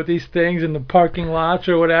heads with these things in the parking lots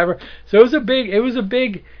or whatever. So it was a big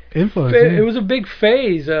influence. It was a big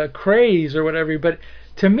phase, craze or whatever. But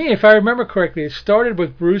to me, if I remember correctly, it started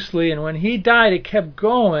with Bruce Lee, and when he died, it kept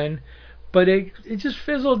going. but it just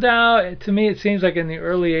fizzled out. To me, it seems like in the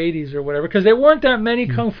early 80s or whatever, because there weren't that many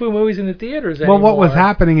kung fu movies in the theaters anymore. Well, what was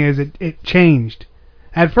happening is it changed.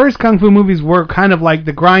 At first, kung fu movies were kind of like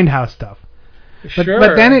the Grindhouse stuff. Sure.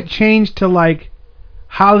 But then it changed to like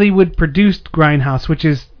Hollywood produced Grindhouse, which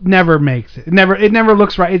is never makes it. It never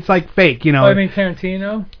looks right. It's like fake, you know. Oh, I mean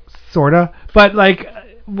Tarantino? Sorta. But like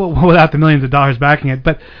without the millions of dollars backing it.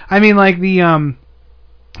 But I mean like the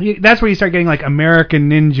that's where you start getting like American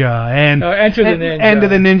Ninja and Enter the Ninja. Enter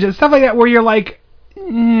the Ninja, stuff like that, where you're like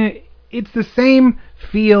it's the same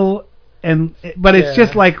feel, but it's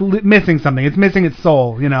just like missing something. It's missing its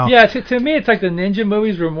soul, you know. Yeah, to me, it's like the ninja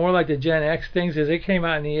movies were more like the Gen X things, as they came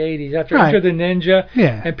out in the 80s after Enter the Ninja,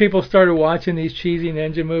 and people started watching these cheesy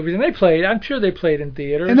ninja movies, and I'm sure they played in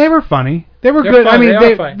theaters. And they were funny. They were good. Funny. I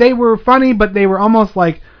mean, they were funny, but they were almost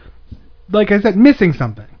like I said, missing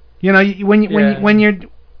something. You know, when you're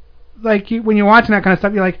watching that kind of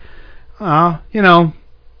stuff, you're like, oh, you know,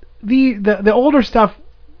 the older stuff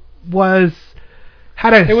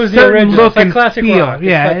had a certain look and feel. Rock.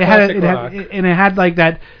 Yeah, it had like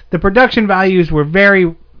that. The production values were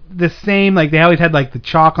very the same. Like they always had like the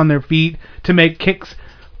chalk on their feet to make kicks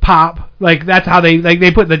pop. Like that's how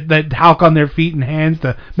they put the talc on their feet and hands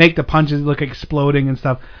to make the punches look exploding and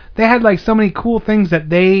stuff. They had like so many cool things that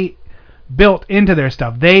they built into their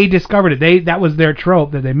stuff. They discovered it. That was their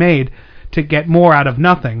trope that they made to get more out of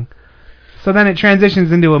nothing. So then it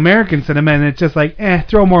transitions into American cinema, and it's just like,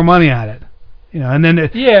 throw more money at it. You know, and then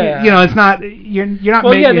you know, it's not you're not.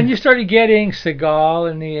 Well, then you started getting Seagal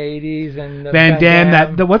in the 80s and Van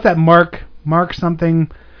Damme. What's that? Mark something.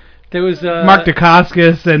 There was Mark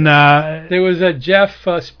Dacascos and there was Jeff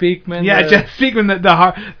Speakman. Yeah, Jeff Speakman,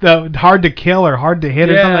 the hard to kill or hard to hit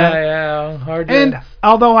or something. Yeah, hard to. And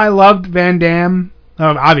although I loved Van Damme,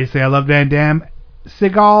 obviously I loved Van Damme.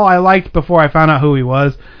 Seagal I liked before I found out who he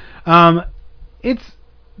was.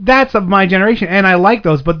 That's of my generation, and I like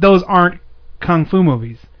those, but those aren't kung fu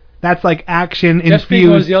movies. That's like action infused. Jeff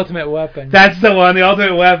Speakman was The Ultimate Weapon. That's the one, The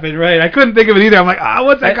Ultimate Weapon, right? I couldn't think of it either. I'm like,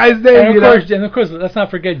 what's that guy's name? And of course, let's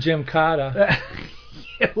not forget Jim Cotta.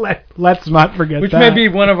 Let's not forget Which that. may be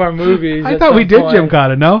one of our movies. I thought we did Jim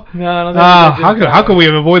Cotta, no? No, I don't think we did. How could we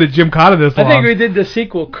have avoided Jim Cotta this long? I think we did the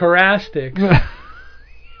sequel, Karastic.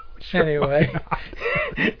 Sure, anyway,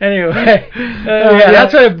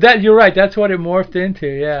 that's what you're right. That's what it morphed into.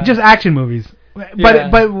 Yeah, just action movies.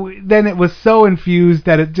 But then it was so infused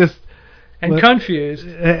that it just confused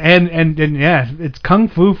and it's kung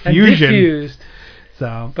fu fusion. And diffused.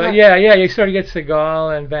 So, but you started to get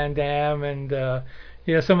Seagal and Van Damme and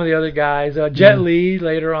some of the other guys. Jet Li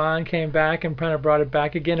later on came back and kind of brought it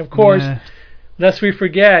back again. Of course. Lest we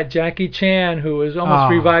forget Jackie Chan, who was almost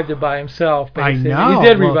revived it by himself. Basically. I know. He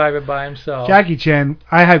did revive it by himself. Jackie Chan,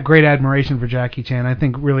 I have great admiration for Jackie Chan. I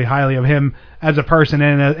think really highly of him as a person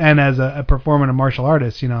and as a performer and a martial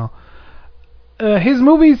artist. You know, his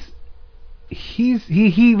movies,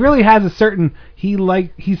 he really has a certain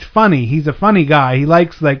he's funny. He's a funny guy. He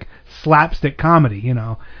likes like slapstick comedy, you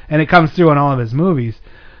know, and it comes through in all of his movies.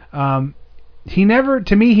 He never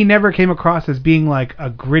came across as being like a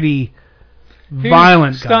gritty,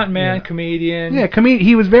 violent stuntman, comedian. Yeah,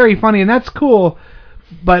 he was very funny, and that's cool.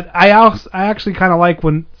 But I actually kind of like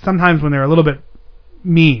when they're a little bit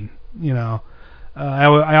mean. You know,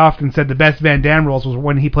 I often said the best Van Damme roles was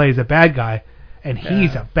when he plays a bad guy, and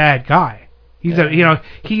he's a bad guy. He's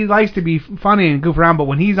he likes to be funny and goof around, but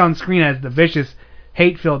when he's on screen as the vicious,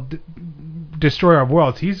 hate-filled destroyer of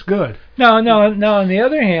worlds, he's good. No. On the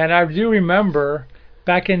other hand, I do remember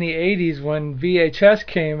back in the 80s when VHS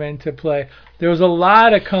came into play. There was a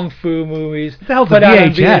lot of kung fu movies put out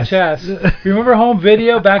on VHS. Remember home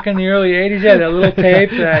video back in the early 80s? Yeah, that little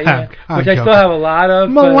tape which I still have a lot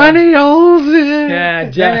of. Millennials.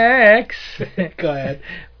 Yeah, Gen X. Go ahead.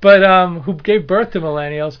 But who gave birth to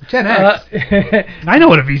millennials? Gen X. I know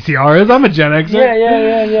what a VCR is. I'm a Gen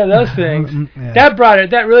Xer. Yeah. Those things.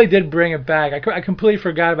 That really did bring it back. I completely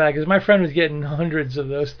forgot about it because my friend was getting hundreds of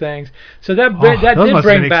those things. So that did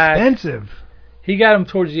bring back. Expensive. He got them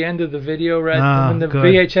towards the end of the video, right? When the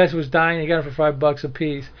VHS was dying, he got them for $5 a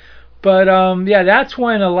piece. But that's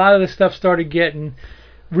when a lot of the stuff started getting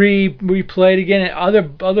replayed again, and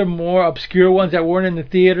other more obscure ones that weren't in the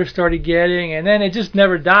theater started getting, and then it just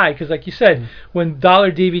never died because, like you said, when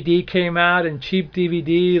dollar DVD came out and cheap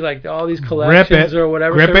DVD, like all these collections or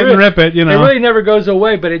whatever, rip it, you know, it really never goes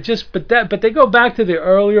away. But but they go back to the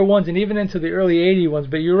earlier ones and even into the early '80s ones.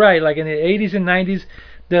 But you're right, like in the '80s and '90s.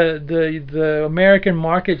 The American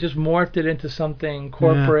market just morphed it into something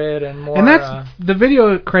corporate and more. And that's the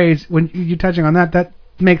video craze. When you're touching on that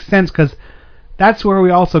makes sense because that's where we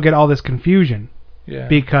also get all this confusion.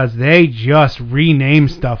 because they just rename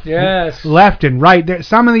stuff Yes. left and right.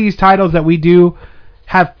 Some of these titles that we do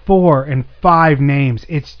have 4 and 5 names.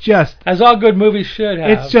 It's just, as all good movies should have.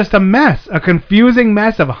 It's just a mess, a confusing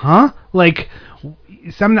mess of like.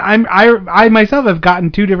 I myself have gotten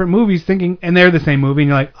 2 different movies thinking, and they're the same movie, and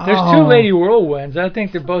you're like, oh. There's 2 Lady Whirlwinds. I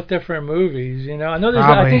think they're both different movies. You know,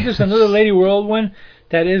 I think there's another Lady Whirlwind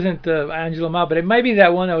that isn't Angela Ma, but it might be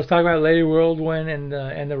that one I was talking about, Lady Whirlwind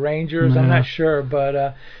and the Rangers. I'm not sure,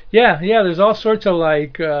 but yeah. There's all sorts of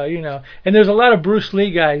and there's a lot of Bruce Lee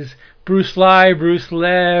guys. Bruce Lee, Bruce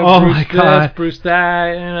Lev, Bruce this, Bruce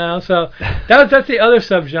that, so that's the other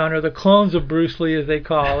subgenre, the clones of Bruce Lee, as they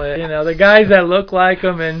call it. The guys that look like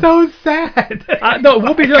him. And so sad. No,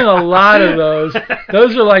 we'll be doing a lot of those.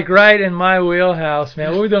 Those are like right in my wheelhouse,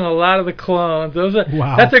 man. We'll be doing a lot of the clones.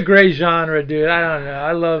 Wow. That's a great genre, dude. I don't know.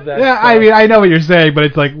 I love that. Yeah, stuff. I mean, I know what you're saying, but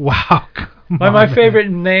it's like, wow. My favorite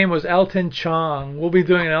name was Elton Chong. We'll be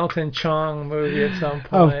doing an Elton Chong movie at some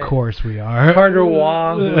point. Of course we are. Carter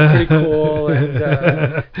Wong, who was pretty cool,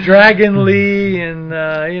 and Dragon Lee, and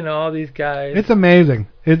all these guys. It's amazing.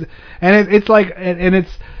 It's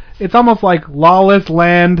almost like Lawless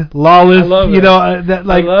Land, Lawless. I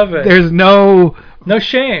love it. There's no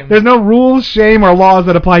shame. There's no rules, shame, or laws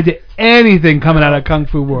that apply to anything coming out of Kung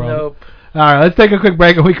Fu World. Nope. All right, let's take a quick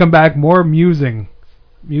break, and we come back. More musings?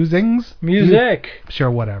 Music.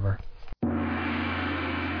 Sure, whatever.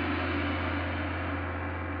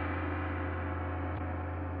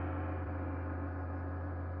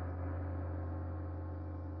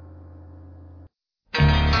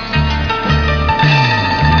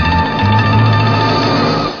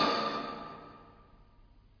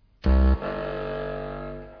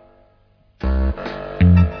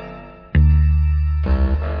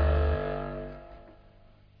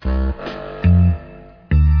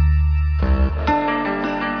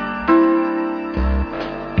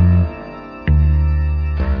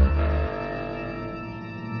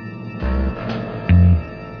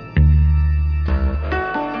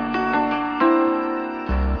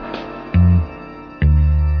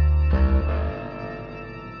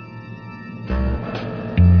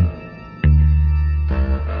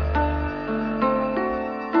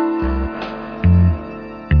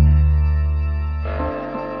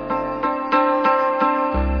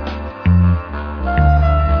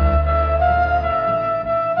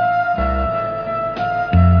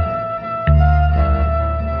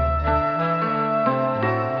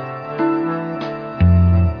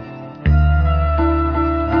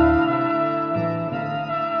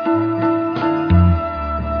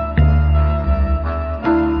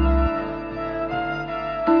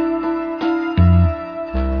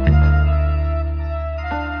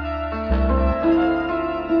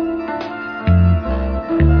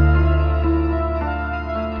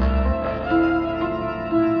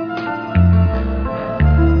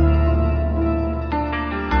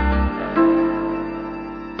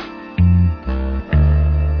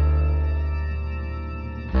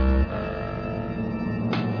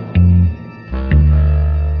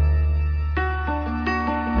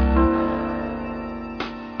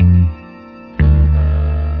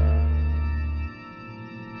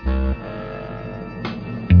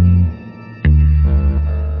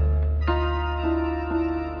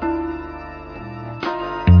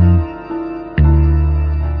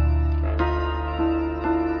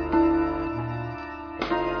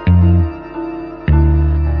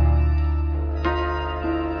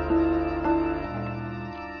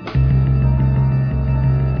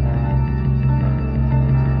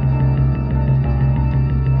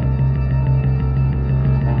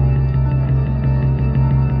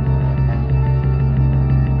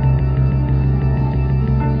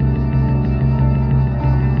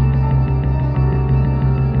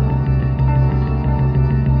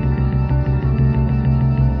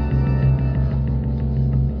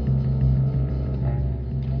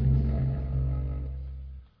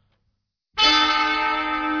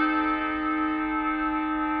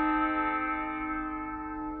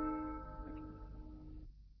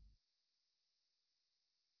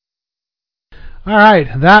 All right,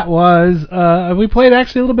 that was we played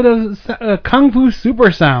actually a little bit of Kung Fu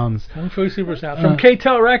Super Sounds. Kung Fu Super Sounds from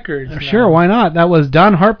K-Tel Records. Sure, why not? That was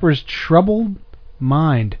Don Harper's Troubled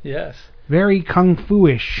Mind. Yes. Very kung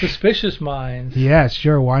fu-ish. Suspicious Minds. Yes,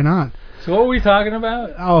 sure, why not? So what were we talking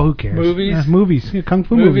about? Oh, who cares? Movies. Movies. Yeah, kung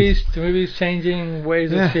fu movies. Movies changing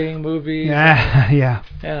ways of seeing movies. Yeah.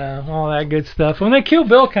 All that good stuff. When Kill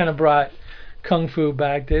Bill kind of brought kung fu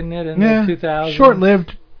back, didn't it? In the 2000s.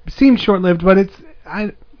 Short-lived. Seems short-lived, but like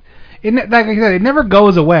I said, it never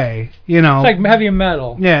goes away. You know. It's like heavy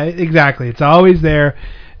metal. Yeah, exactly. It's always there.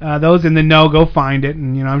 those in the know, go find it.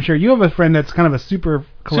 And I'm sure you have a friend that's kind of a super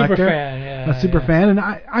collector, super fan, yeah, a super fan. And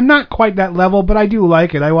I'm not quite that level, but I do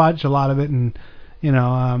like it. I watch a lot of it, and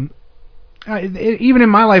even in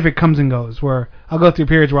my life, it comes and goes. Where I'll go through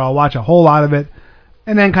periods where I'll watch a whole lot of it,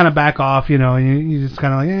 and then kind of back off, and you just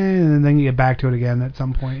kind of like, and then you get back to it again at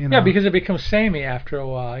some point. Yeah, because it becomes samey after a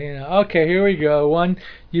while. Okay, here we go. One,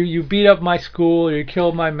 you beat up my school, you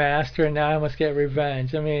killed my master, and now I must get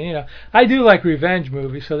revenge. I mean, I do like revenge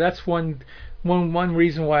movies, so that's one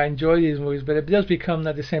reason why I enjoy these movies. But it does become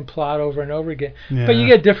not the same plot over and over again. Yeah. But you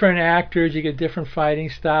get different actors, you get different fighting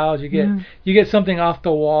styles, you get something off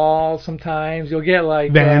the wall. Sometimes you'll get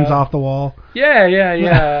like Vans off the wall.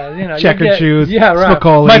 Yeah. Checkered shoes. Yeah, right.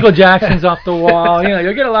 Spicoli. Michael Jackson's off the wall.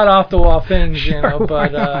 You'll get a lot of off the wall things. Sure,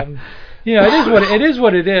 but it is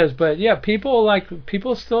what it is. But yeah,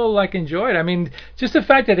 people still enjoy it. I mean, just the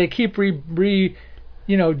fact that they keep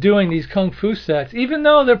doing these kung fu sets, even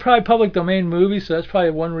though they're probably public domain movies, so that's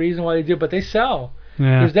probably one reason why they do. But they sell.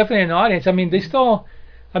 Yeah. There's definitely an audience. I mean, they still.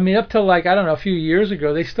 I mean, up to a few years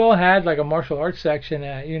ago, they still had a martial arts section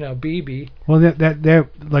at BB. Well, they're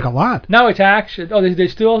like a lot. Now it's action. Oh, they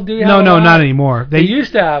still do. No, not anymore. They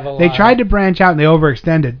used to have a lot. They tried to branch out and they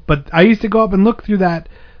overextended. But I used to go up and look through that.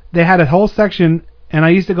 They had a whole section, and I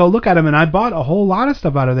used to go look at them, and I bought a whole lot of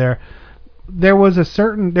stuff out of there. There was a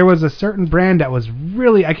certain brand that was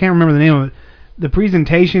really, I can't remember the name of it. The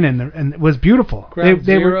presentation and it was beautiful. Ground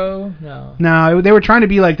Zero? No, they were trying to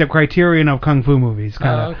be like the Criterion of kung fu movies,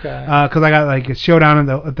 kind of. Okay. Because I got like a Showdown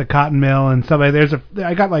at the Cotton Mill and stuff.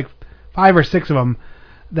 I got like 5 or 6 of them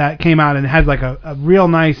that came out, and it has like a real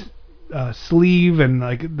nice sleeve, and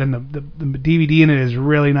then the DVD in it is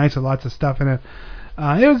really nice with lots of stuff in it.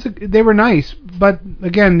 They were nice, but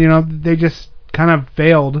again, they just kind of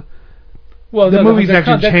failed. Well, the movies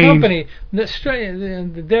actually changed. The company,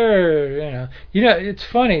 they're, it's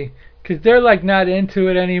funny because they're not into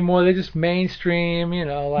it anymore. They're just mainstream,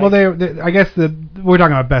 Well, I guess we're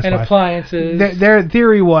talking about Best Buy. And appliances. Their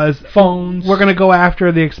theory was phones. We're going to go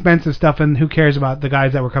after the expensive stuff, and who cares about the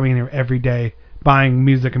guys that were coming in here every day buying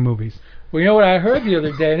music and movies. Well, you know what I heard the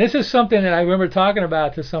other day, and this is something that I remember talking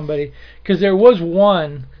about to somebody, because there was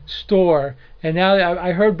one store. And now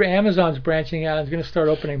I heard Amazon's branching out and is going to start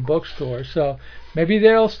opening bookstores. So maybe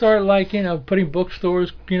they'll start putting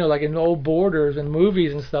bookstores, in old Borders and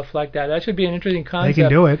movies and stuff like that. That should be an interesting concept. They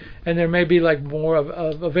can do it. And there may be more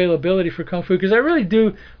of availability for kung fu, because I really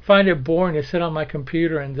do find it boring to sit on my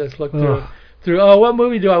computer and just look through what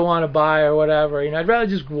movie do I want to buy or whatever. I'd rather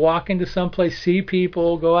just walk into someplace, see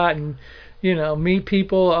people, go out and meet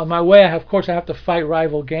people. On my way, of course, I have to fight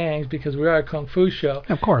rival gangs because we are a kung fu show.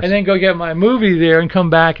 Of course. And then go get my movie there and come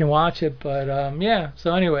back and watch it. But,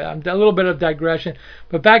 so anyway, a little bit of digression.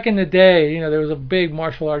 But back in the day, there was a big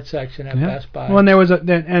martial arts section at Best Buy. Well, and there was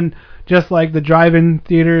and just like the drive-in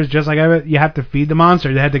theaters, just like you have to feed the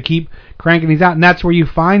monster. They had to keep cranking these out, and that's where you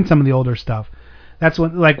find some of the older stuff. That's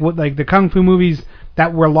what the kung fu movies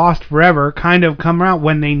that were lost forever kind of come around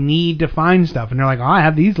when they need to find stuff, and they're like, oh, I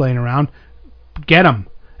have these laying around. Get them,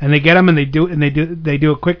 and they get them, and they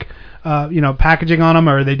do a quick packaging on them,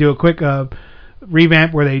 or they do a quick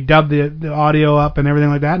revamp where they dub the audio up and everything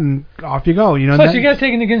like that, and off you go. Plus, you got to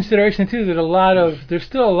take into consideration too that there's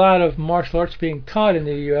still a lot of martial arts being taught in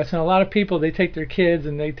the U.S. and a lot of people, they take their kids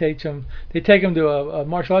and they take them to a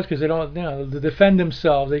martial arts because they don't to defend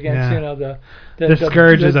themselves against the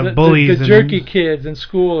scourges of bullies, the jerky kids in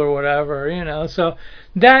school or whatever. So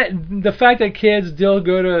that the fact that kids still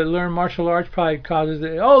go to learn martial arts probably causes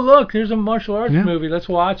it. Oh, look, there's a martial arts movie. Let's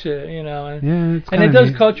watch it. And it does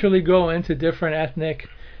culturally go into different ethnic,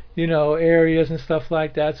 areas and stuff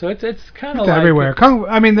like that. So it's kind of everywhere.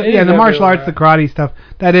 The martial arts, the karate stuff,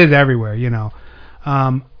 that is everywhere.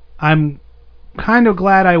 I'm kind of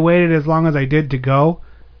glad I waited as long as I did to go.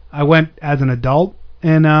 I went as an adult,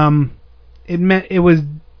 and it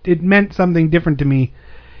meant something different to me.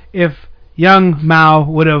 If young Mao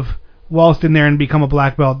would have waltzed in there and become a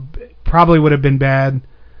black belt, probably would have been bad.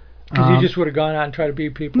 Because you just would have gone out and tried to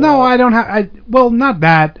beat people. No, I don't have. Well, not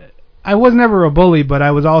that. I was never a bully, but I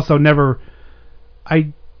was also never.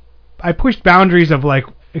 I pushed boundaries of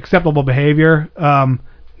acceptable behavior.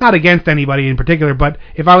 Not against anybody in particular, but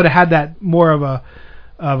if I would have had that more of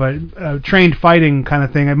a trained fighting kind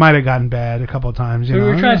of thing, it might have gotten bad a couple of times. So we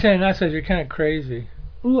were trying to say in that sense, you're kind of crazy.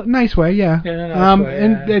 Nice way, yeah. Yeah, in a nice way,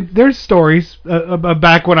 and there's stories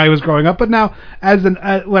back when I was growing up, but now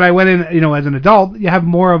when I went in, as an adult, you have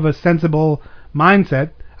more of a sensible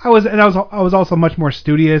mindset. I was also much more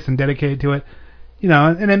studious and dedicated to it,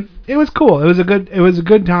 and it was cool. It was a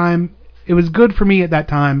good time. It was good for me at that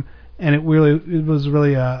time, and I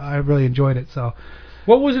really enjoyed it. So,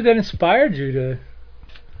 What was it that inspired you to,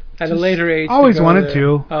 at a later age? Always wanted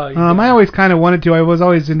to. I always kind of wanted to. I was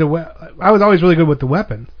always really good with the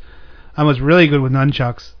weapons. I was really good with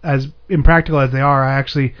nunchucks. As impractical as they are, I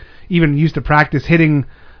actually even used to practice hitting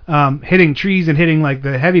trees and hitting like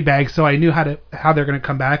the heavy bags, so I knew how they're going to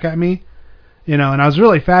come back at me. You know, and I was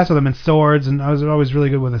really fast with them in swords, and I was always really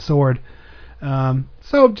good with a sword.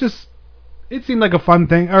 So just, it seemed like a fun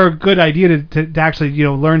thing, or a good idea to actually, you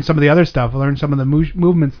know, learn some of the other stuff, learn some of the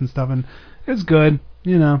movements and stuff, and it was good,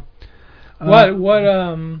 you know. What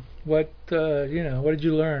did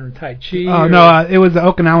you learn? Tai Chi? Oh, no, it was the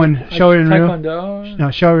Okinawan Shorin-ryu. Taekwondo? No,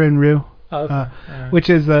 Shorin-ryu. Oh, okay.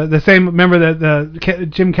 Which is the same, remember the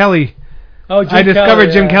Jim Kelly. Oh, Jim I discovered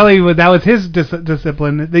Kelly, Jim Kelly, that was his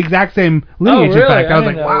discipline, the exact same lineage, really? in fact. I was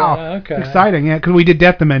like, wow, exciting, yeah, because we did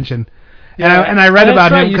Death Dimension. Yeah. And I read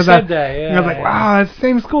about him because I was like, wow, that's the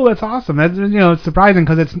same school, that's awesome. That's, you know, it's surprising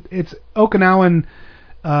because it's Okinawan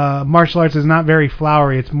martial arts is not very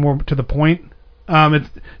flowery, it's more to the point. It's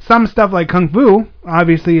some stuff like Kung Fu,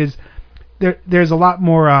 obviously, is there's a lot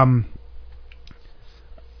more,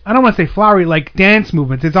 I don't want to say flowery, like dance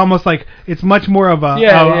movements. It's almost like it's much more of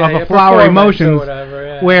a flowery motions,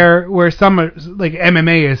 where some like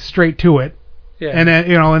MMA is straight to it, and then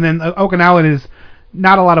Okinawan is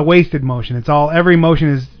not a lot of wasted motion. It's all, every motion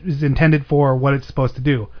is intended for what it's supposed to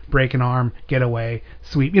do: break an arm, get away,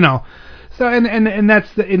 sweep, you know. So and that's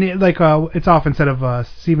it's often said of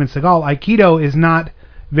Steven Seagal, Aikido is not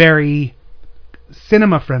very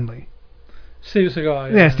cinema friendly. Steven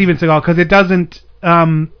Seagal. Yeah, Steven Seagal, because it doesn't.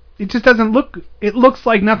 It just doesn't look. It looks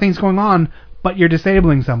like nothing's going on, but you're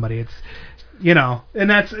disabling somebody. It's, you know, and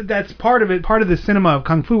that's part of it. Part of the cinema of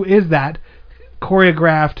Kung Fu is that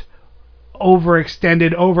choreographed,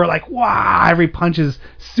 overextended, like, wow, every punch is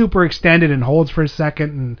super extended and holds for a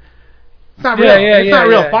second, and it's not real. It's not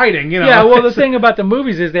real fighting, you know. Yeah, well, the thing about the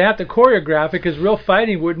movies is they have to choreograph it, because real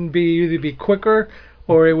fighting wouldn't be either be quicker,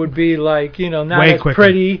 or it would be like, you know, not way as quicker.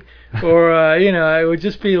 Pretty. Or you know, it would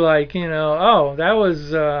just be like, you know, oh, that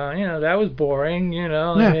was that was boring, you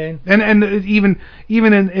know. Yeah. I mean, and even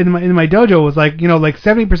in my dojo, it was like, you know, like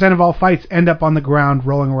 70% of all fights end up on the ground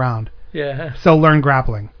rolling around. Yeah. So learn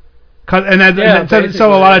grappling. So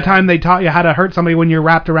a lot of time they taught you how to hurt somebody when you're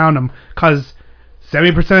wrapped around them, because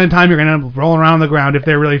 70% of the time you're gonna end up rolling around on the ground if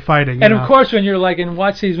they're really fighting. And of course, when you're like and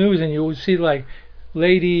watch these movies and you will see like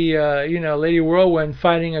Lady Whirlwind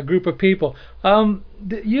fighting a group of people.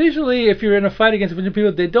 Usually, if you're in a fight against a bunch of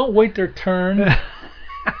people, they don't wait their turn.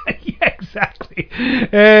 Yeah,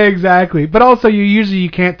 exactly. But also, you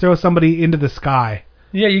can't throw somebody into the sky.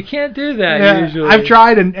 Yeah, you can't do that usually. I've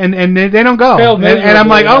tried, and they don't go. And I'm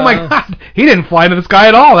like, oh my god, he didn't fly into the sky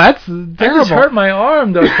at all. That's terrible. I just hurt my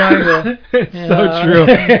arm though, trying to. It's so true.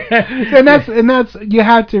 and that's you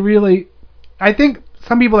have to really. I think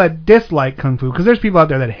some people that dislike Kung Fu, because there's people out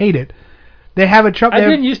there that hate it, they have a trouble. I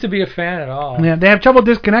didn't used to be a fan at all. Yeah, they have trouble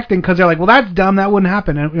disconnecting because they're like, well, that's dumb, that wouldn't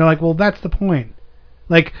happen. And you're like, well, that's the point.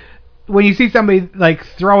 Like, when you see somebody like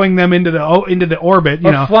throwing them into the orbit,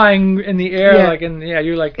 you know, flying in the air,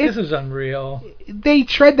 you're like, this is unreal. They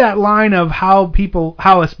tread that line of how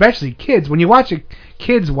especially kids, when you watch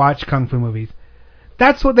kids watch Kung Fu movies,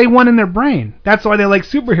 that's what they want in their brain. That's why they like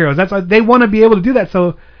superheroes. That's why they want to be able to do that.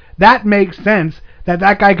 So that makes sense.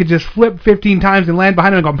 That guy could just flip 15 times and land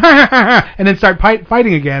behind him and go, and then start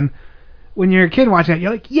fighting again. When you're a kid watching it,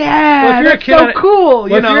 you're like, yeah, that's so cool.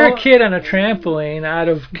 If you're a kid on a trampoline out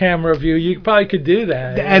of camera view, you probably could do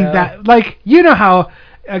that. And that, like, you know how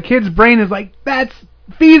a kid's brain is like, that's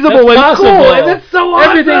feasible and cool, and it's so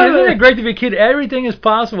awesome. Isn't it great to be a kid? Everything is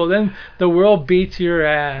possible. Then the world beats your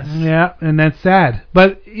ass. Yeah, and that's sad.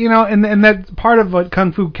 But, you know, and that's part of what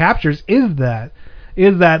Kung Fu captures is that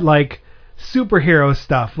like, superhero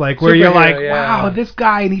stuff, like where you're like, wow, this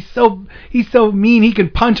guy, and he's so mean, he can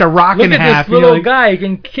punch a rock in half. Look at this little guy, he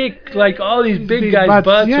can kick like all these big guys'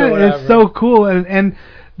 butts or whatever. It's so cool, and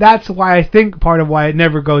that's why I think part of why it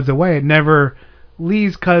never goes away, it never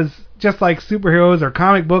leaves, because just like superheroes or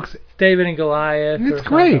comic books, David and Goliath, it's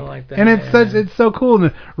great, like that, and it's so cool,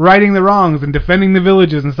 and righting the wrongs and defending the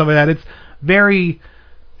villages and stuff like that. It's very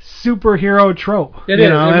superhero trope. It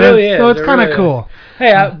really is. So it's kind of cool.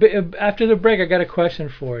 Hey, after the break, I got a question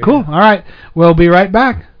for you. Cool. All right. We'll be right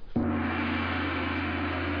back.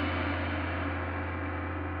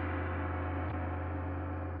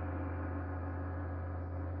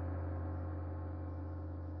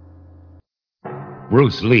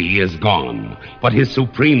 Bruce Lee is gone, but his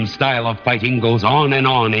supreme style of fighting goes on and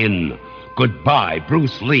on in Goodbye,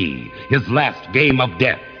 Bruce Lee, his last game of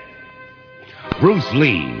death. Bruce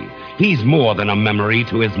Lee, he's more than a memory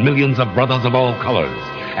to his millions of brothers of all colors.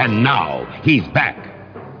 And now he's back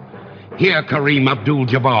Hear Kareem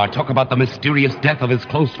Abdul-Jabbar talk about the mysterious death of his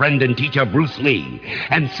close friend and teacher, Bruce Lee,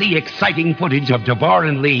 and see exciting footage of Jabbar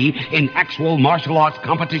and Lee in actual martial arts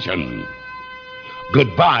competition.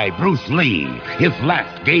 Goodbye, Bruce Lee, his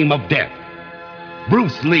last game of death.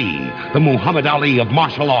 Bruce Lee, the Muhammad Ali of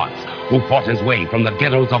martial arts, who fought his way from the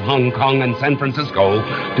ghettos of Hong Kong and San Francisco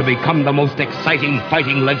to become the most exciting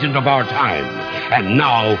fighting legend of our time. And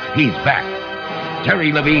now he's back.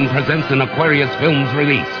 Terry Levine presents an Aquarius Films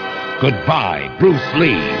release. Goodbye, Bruce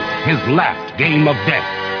Lee, his last game of death.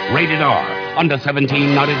 Rated R, under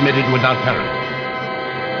 17, not admitted without parent.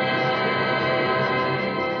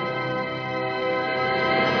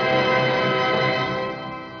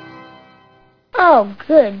 Oh,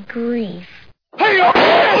 good grief.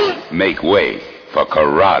 Make way for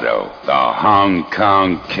Corrado, the Hong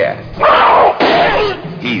Kong Cat.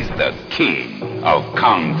 He's the king of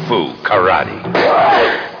Kung Fu Karate.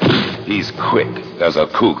 He's quick as a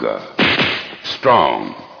cougar,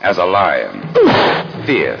 strong as a lion,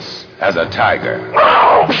 fierce as a tiger,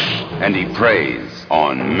 and he preys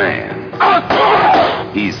on man.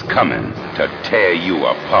 He's coming to tear you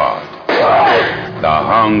apart. The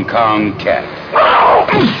Hong Kong Cat.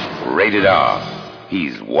 Rated R.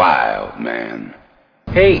 He's wild, man.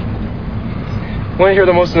 Hey, want to hear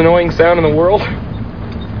the most annoying sound in the world?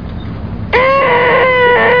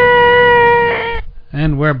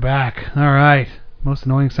 And we're back. All right. Most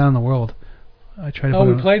annoying sound in the world. I try to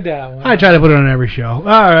put we played that one. I try to put it on every show. All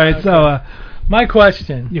right, okay. So... my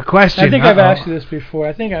question. Your question. I think I've asked you this before.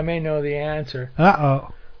 I think I may know the answer.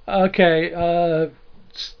 Uh-oh. Okay,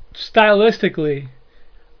 stylistically,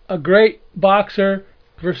 a great boxer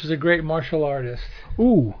versus a great martial artist.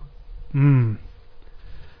 Ooh.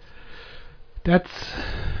 There's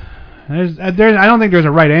I don't think there's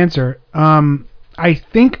a right answer. I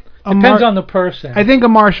think depends on the person. I think a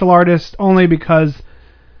martial artist only because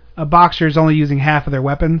a boxer is only using half of their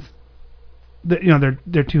weapons. Their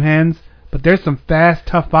two hands. But there's some fast,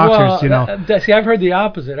 tough boxers. See, I've heard the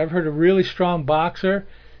opposite. I've heard a really strong boxer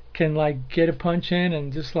can get a punch in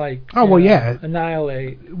and just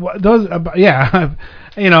annihilate. Those,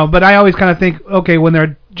 but I always kind of think, okay, when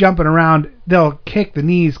they're jumping around, they'll kick the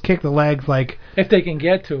knees, kick the legs, if they can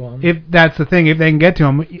get to them. If that's the thing, if they can get to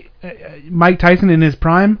him. Mike Tyson in his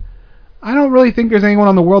prime, I don't really think there's anyone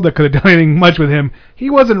in the world that could have done anything much with him.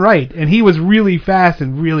 He wasn't right, and he was really fast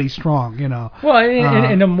and really strong, Well,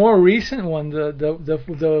 in the more recent one, the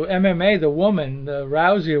MMA, the woman, the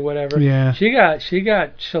Rousey or whatever, yeah, she got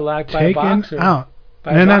shellacked by a boxer. Out.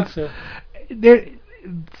 By a boxer.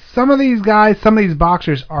 Some of these guys, some of these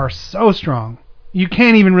boxers are so strong, you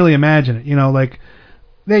can't even really imagine it.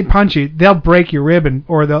 They punch you, they'll break your rib,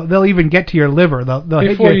 or they'll even get to your liver. They'll hit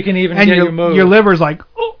before you can even get your move. Your liver's like,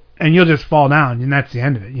 oh, and you'll just fall down, and that's the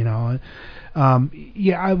end of it,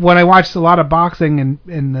 when I watched a lot of boxing and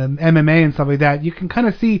the MMA and stuff like that, you can kind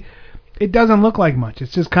of see it doesn't look like much.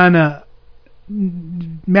 It's just kind of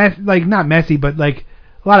not messy, but a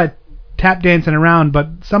lot of tap dancing around. But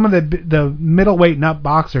some of the middleweight and up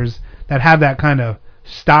boxers that have that kind of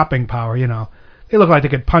stopping power, they look like they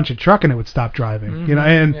could punch a truck and it would stop driving,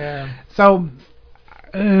 So,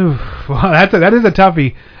 that is a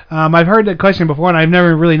toughie. I've heard that question before, and I've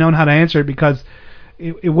never really known how to answer it because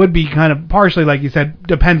it would be kind of partially, like you said,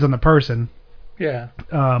 depends on the person. Yeah.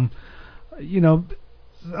 A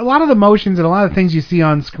lot of the motions and a lot of things you see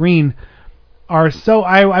on screen are so...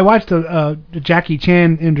 I watched a Jackie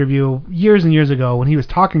Chan interview years and years ago when he was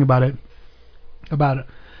talking about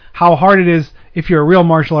how hard it is if you're a real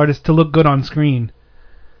martial artist to look good on screen.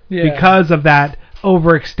 Yeah. Because of that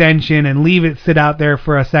overextension and leave it sit out there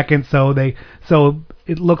for a second so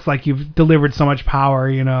it looks like you've delivered so much power,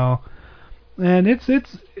 And there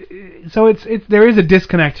is a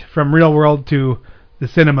disconnect from real world to the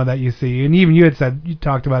cinema that you see. And even you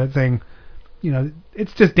talked about it saying,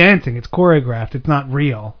 it's just dancing, it's choreographed, it's not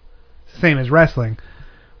real. It's the same as wrestling.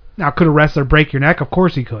 Now, could a wrestler break your neck? Of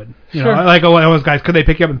course he could. Sure. Those guys, could they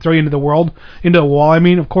pick you up and throw you into the wall? I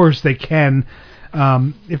mean, of course they can.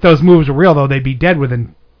 If those moves were real, though, they'd be dead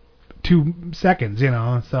within 2 seconds,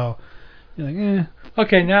 So, you're like, eh.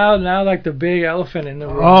 Okay, now the big elephant in the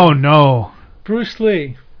room. Oh, no. Bruce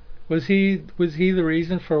Lee, was he the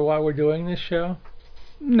reason for why we're doing this show?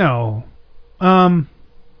 No.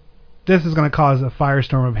 This is going to cause a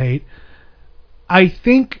firestorm of hate. I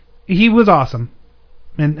think he was awesome.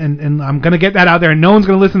 And I'm going to get that out there, and no one's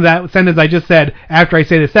going to listen to that sentence I just said after I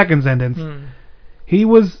say the second sentence.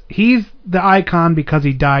 He's the icon because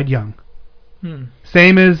he died young.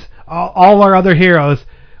 Same as all our other heroes.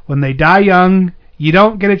 When they die young, you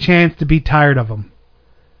don't get a chance to be tired of them.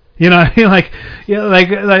 You know, like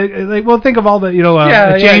well, think of all the,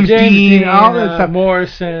 James Dean, all that stuff.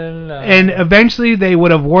 Morrison. And eventually they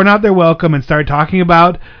would have worn out their welcome and started talking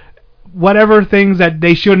about whatever things that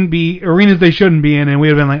they shouldn't be, arenas they shouldn't be in, and we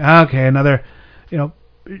would have been like, okay, another,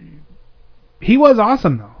 He was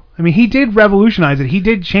awesome, though. I mean, he did revolutionize it. He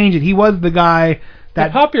did change it. He was the guy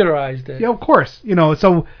that popularized it. Yeah, of course.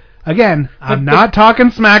 So, again, I'm not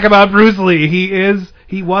talking smack about Bruce Lee.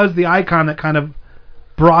 He was the icon that kind of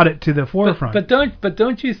brought it to the forefront. But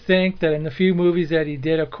don't you think that in the few movies that he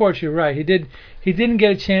did, of course you're right, he didn't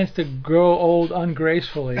get a chance to grow old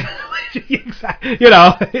ungracefully. Exactly.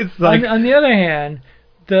 It's like on the other hand,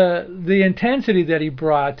 the intensity that he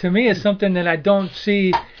brought to me is something that I don't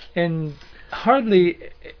see in hardly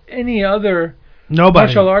any other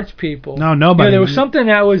martial arts people. No, nobody. There was something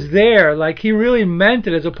that was there, like he really meant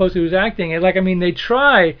it as opposed to he was acting it. Like, I mean, they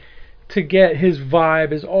try to get his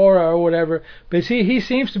vibe, his aura or whatever, but he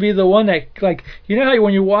seems to be the one that, like, how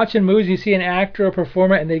when you're watching movies you see an actor or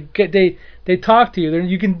performer and they talk to you.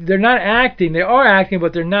 They're not acting. They are acting,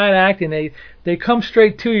 but they're not acting. They come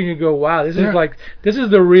straight to you and you go, wow, this is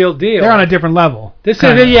the real deal. They're on a different level. This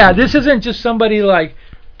isn't just somebody like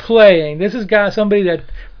playing. This is somebody that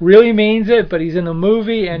really means it, but he's in a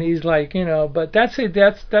movie and he's like, but that's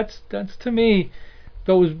to me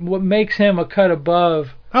what makes him a cut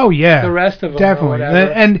above. Oh yeah, the rest of them, definitely.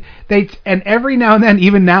 Or and every now and then,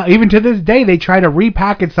 even to this day, they try to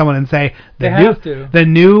repackage someone and say the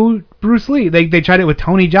new Bruce Lee. They tried it with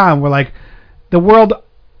Tony Jaa. We're like, the world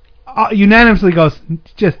unanimously goes,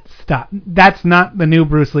 just stop. That's not the new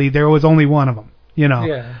Bruce Lee. There was only one of them.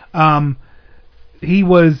 Yeah. He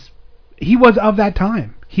was of that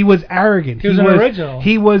time. He was arrogant. He was an original.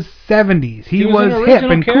 He was 70s. He was hip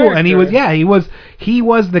and character. cool, and he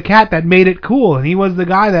was the cat that made it cool, and he was the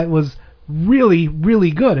guy that was really,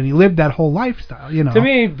 really good, and he lived that whole lifestyle. To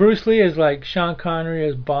me, Bruce Lee is like Sean Connery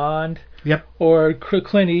as Bond. Yep. Or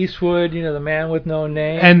Clint Eastwood, the man with no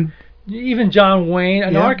name. And even John Wayne,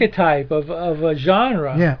 an archetype of a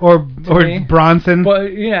genre. Yeah. Or Bronson.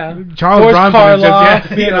 But yeah. Charles Bronson.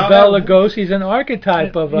 Bela Lugosi's an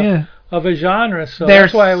archetype of a. Of a genre, so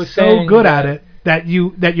that's why I was saying so good at it that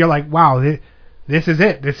you're like, wow, this is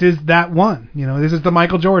it. This is that one. This is the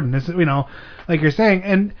Michael Jordan. This is, like you're saying.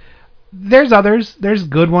 And there's others. There's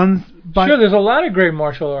good ones, but sure, there's a lot of great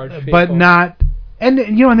martial arts people, but not. And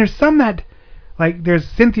and there's some that, like, there's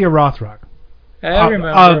Cynthia Rothrock. I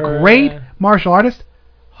remember a great martial artist.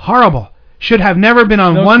 Horrible. Should have never been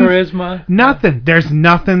on one. Charisma. Nothing. Yeah. There's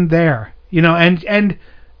nothing there. And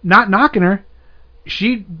not knocking her.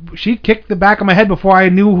 She kicked the back of my head before I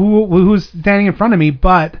knew who was standing in front of me,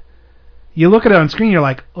 but you look at it on screen, you're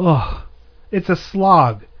like, ugh, it's a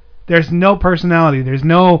slog. There's no personality. There's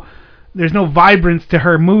no vibrance to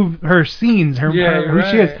her scenes, who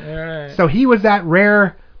she is. Right. So he was that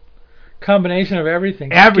rare combination of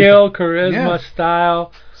everything. Skill, charisma,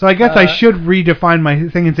 style. So I guess I should redefine my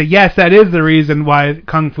thing and say, yes, that is the reason why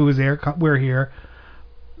Kung Fu is here. We're here.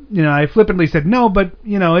 I flippantly said no, but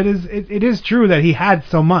it is true that he had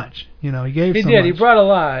so much. He gave. He so did. Much. He brought a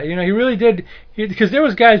lot. He really did. Because there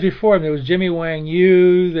was guys before him. There was Jimmy Wang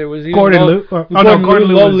Yu. There was Gordon Liu. Gordon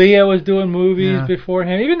Liu. Lo Lia was doing movies before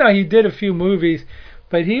him. Even though he did a few movies,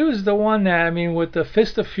 but he was the one that, with the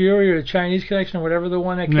Fist of Fury or the Chinese Connection or whatever the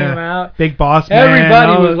one that came out. Big Boss Man.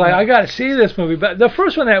 Everybody was like, I got to see this movie. But the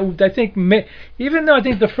first one that I think, even though I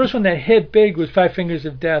think the first one that hit big was Five Fingers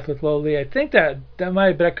of Death with Lo Lia. I think that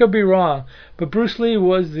might, but I could be wrong. But Bruce Lee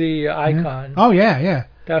was the icon. Oh yeah.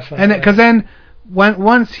 Definitely. And because then,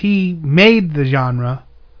 once he made the genre,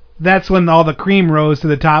 that's when all the cream rose to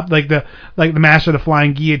the top, like the Master of the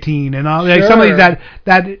Flying Guillotine and all. Like somebody that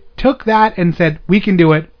took that and said, we can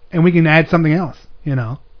do it and we can add something else.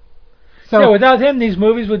 So without him, these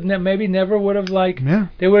movies would maybe never would have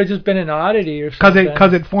they would have just been an oddity or something.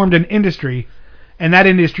 Because it formed an industry, and that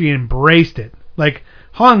industry embraced it. Like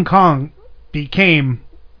Hong Kong became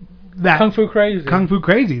that Kung Fu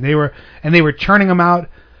crazy. They were churning them out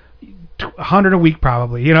 100 a week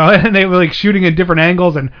probably, and they were like shooting at different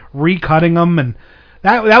angles and recutting them, and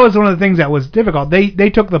that was one of the things that was difficult. They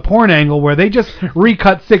took the porn angle where they just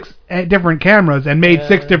recut 6 different cameras and made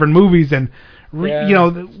 6 different movies, and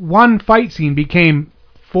one fight scene became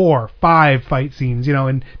 4, 5 fight scenes,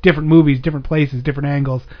 in different movies, different places, different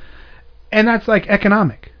angles, and that's like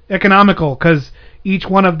economical because each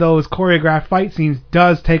one of those choreographed fight scenes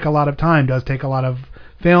does take a lot of time, does take a lot of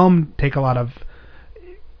film, take a lot of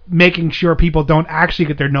making sure people don't actually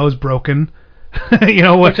get their nose broken.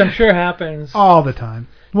 Which I'm sure happens all the time.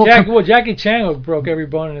 Jackie Chan broke every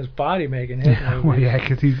bone in his body making his movie. Well, yeah,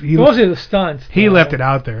 because he mostly the stunts. He left it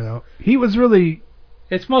out there though. He was really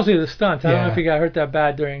It's mostly the stunts. I don't know Yeah. if he got hurt that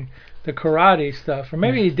bad during the karate stuff, or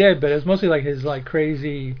maybe he did, but it was mostly like his like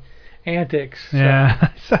crazy antics.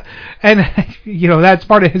 Yeah, and you know that's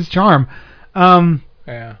part of his charm.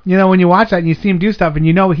 Yeah. You know, when you watch that and you see him do stuff, and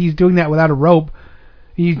you know he's doing that without a rope,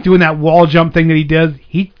 he's doing that wall jump thing that he does.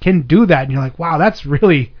 He can do that, and you're like, wow, that's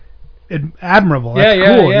really admirable. That's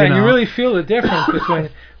cool. Yeah. You know? You really feel the difference between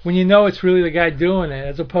when you know it's really the guy doing it,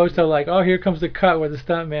 as opposed to like, oh, here comes the cut where the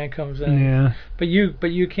stuntman comes in. Yeah. But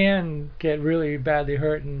you can get really badly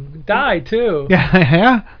hurt and die too.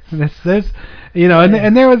 Yeah. This, you know,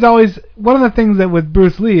 and there was always one of the things that with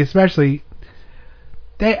Bruce Lee, especially.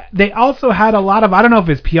 They also had a lot of, I don't know if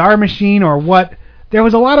it's PR machine or what, there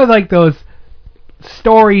was a lot of like those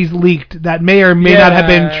stories leaked that may or may not have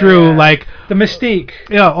been true, like the mystique.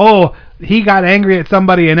 He got angry at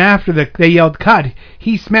somebody and after they yelled cut,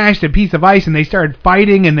 he smashed a piece of ice and they started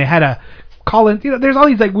fighting and they had a call in. You know, there's all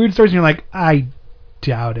these like weird stories and you're like, I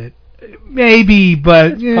doubt it. Maybe,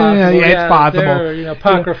 but it's possible. They're,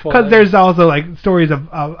 apocryphal. Because there's also like stories of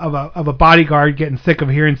a bodyguard getting sick of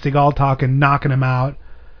hearing Seagal talk and knocking him out.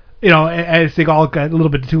 You know, as Seagal got a little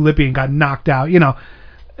bit too lippy and got knocked out. You know,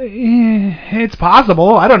 it's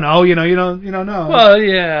possible. I don't know. You don't know. Well,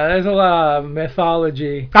 yeah, there's a lot of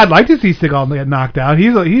mythology. I'd like to see Seagal get knocked out.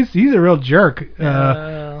 He's a real jerk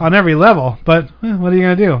on every level. But what are you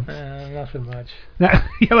gonna do? Nothing much.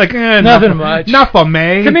 You're like, nothing much. Not for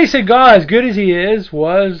me. To me, Seagal, as good as he is,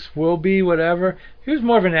 will be, whatever. He was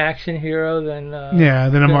more of an action hero than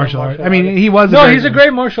a martial artist. I mean, he was. He's a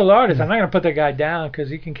great martial artist. I'm not gonna put that guy down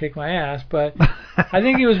because he can kick my ass. But I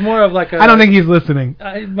think he was more of like a. I don't think he's listening.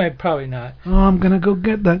 Probably not. Oh, I'm gonna go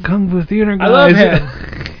get that Kung Fu Theater guy. I love him.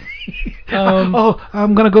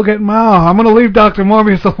 I'm gonna go get Mao. I'm gonna leave Dr.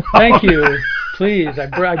 Morbius alone. Thank you. Please, I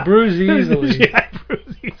bruise easily. Yeah, I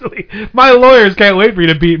bruise easily. My lawyers can't wait for you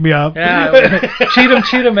to beat me up. Yeah,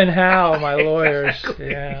 cheat 'em, and how, my lawyers. Exactly.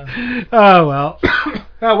 Yeah. Oh, well.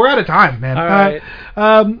 We're out of time, man. All right.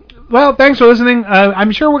 Well, thanks for listening.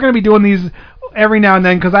 I'm sure we're going to be doing these every now and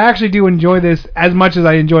then because I actually do enjoy this as much as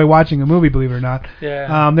I enjoy watching a movie, believe it or not.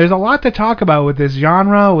 Yeah. There's a lot to talk about with this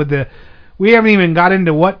genre. We haven't even got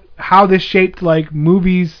into how this shaped like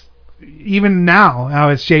movies. Even now, how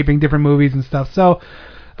it's shaping different movies and stuff. So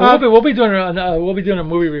we'll be doing a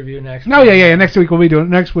movie review next. No, yeah. Next week we'll be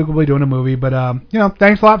doing a movie. But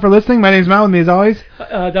thanks a lot for listening. My name's Matt. With me as always,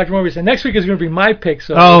 Dr. Morbius. And next week is going to be my pick.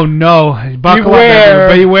 So oh no, buckle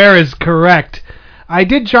up. Beware is correct. I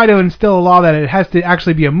did try to instill a law that it has to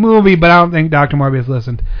actually be a movie, but I don't think Dr. Morbius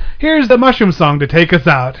listened. Here's the Mushroom Song to take us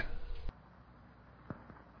out.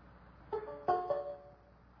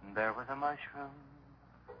 There was a mushroom.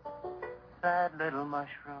 Sad little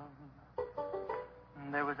mushroom.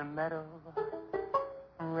 There was a meadow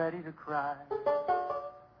ready to cry.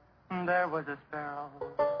 There was a sparrow,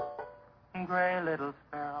 gray little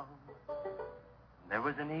sparrow. There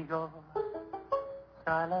was an eagle,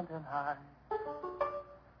 silent and high.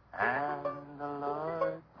 And the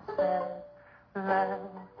Lord said, laugh,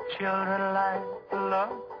 children laugh, the Lord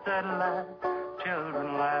said laugh,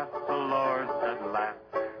 children laugh, the Lord said laugh,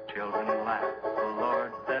 children laugh, the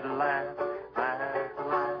Lord said laugh.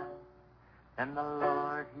 And the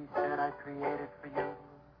Lord, he said, I created for you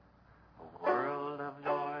a world of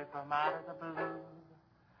joy from out of the blue.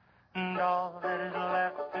 And all that is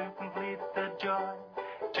left to complete the joy,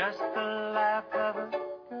 just the laugh of a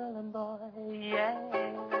girl and boy. Yeah,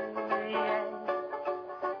 yeah,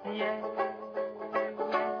 yeah, yeah.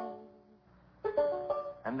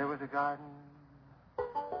 And there was a garden,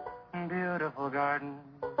 beautiful garden,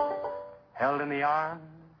 held in the arms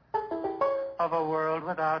of a world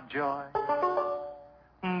without joy.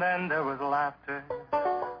 Then there was laughter,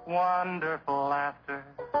 wonderful laughter,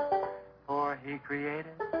 for he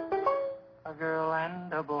created a girl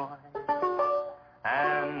and a boy.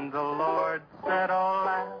 And the Lord said, oh,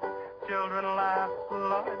 laugh, children laugh, the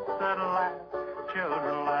Lord said, laugh,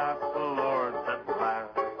 children laugh, the Lord said, laugh,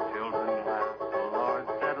 children laugh, the Lord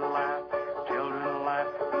said, laugh, children laugh,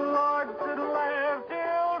 the Lord said, laugh,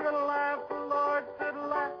 children laugh, the Lord said,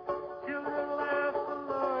 laugh, children laugh, the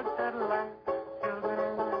Lord said, laugh.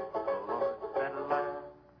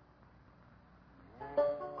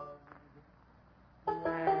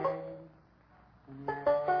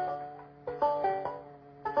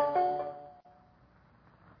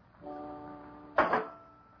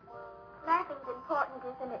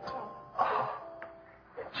 Isn't it, Jack? Oh,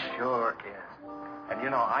 it sure is.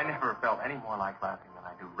 And I never felt any more like laughing than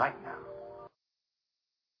I do right now.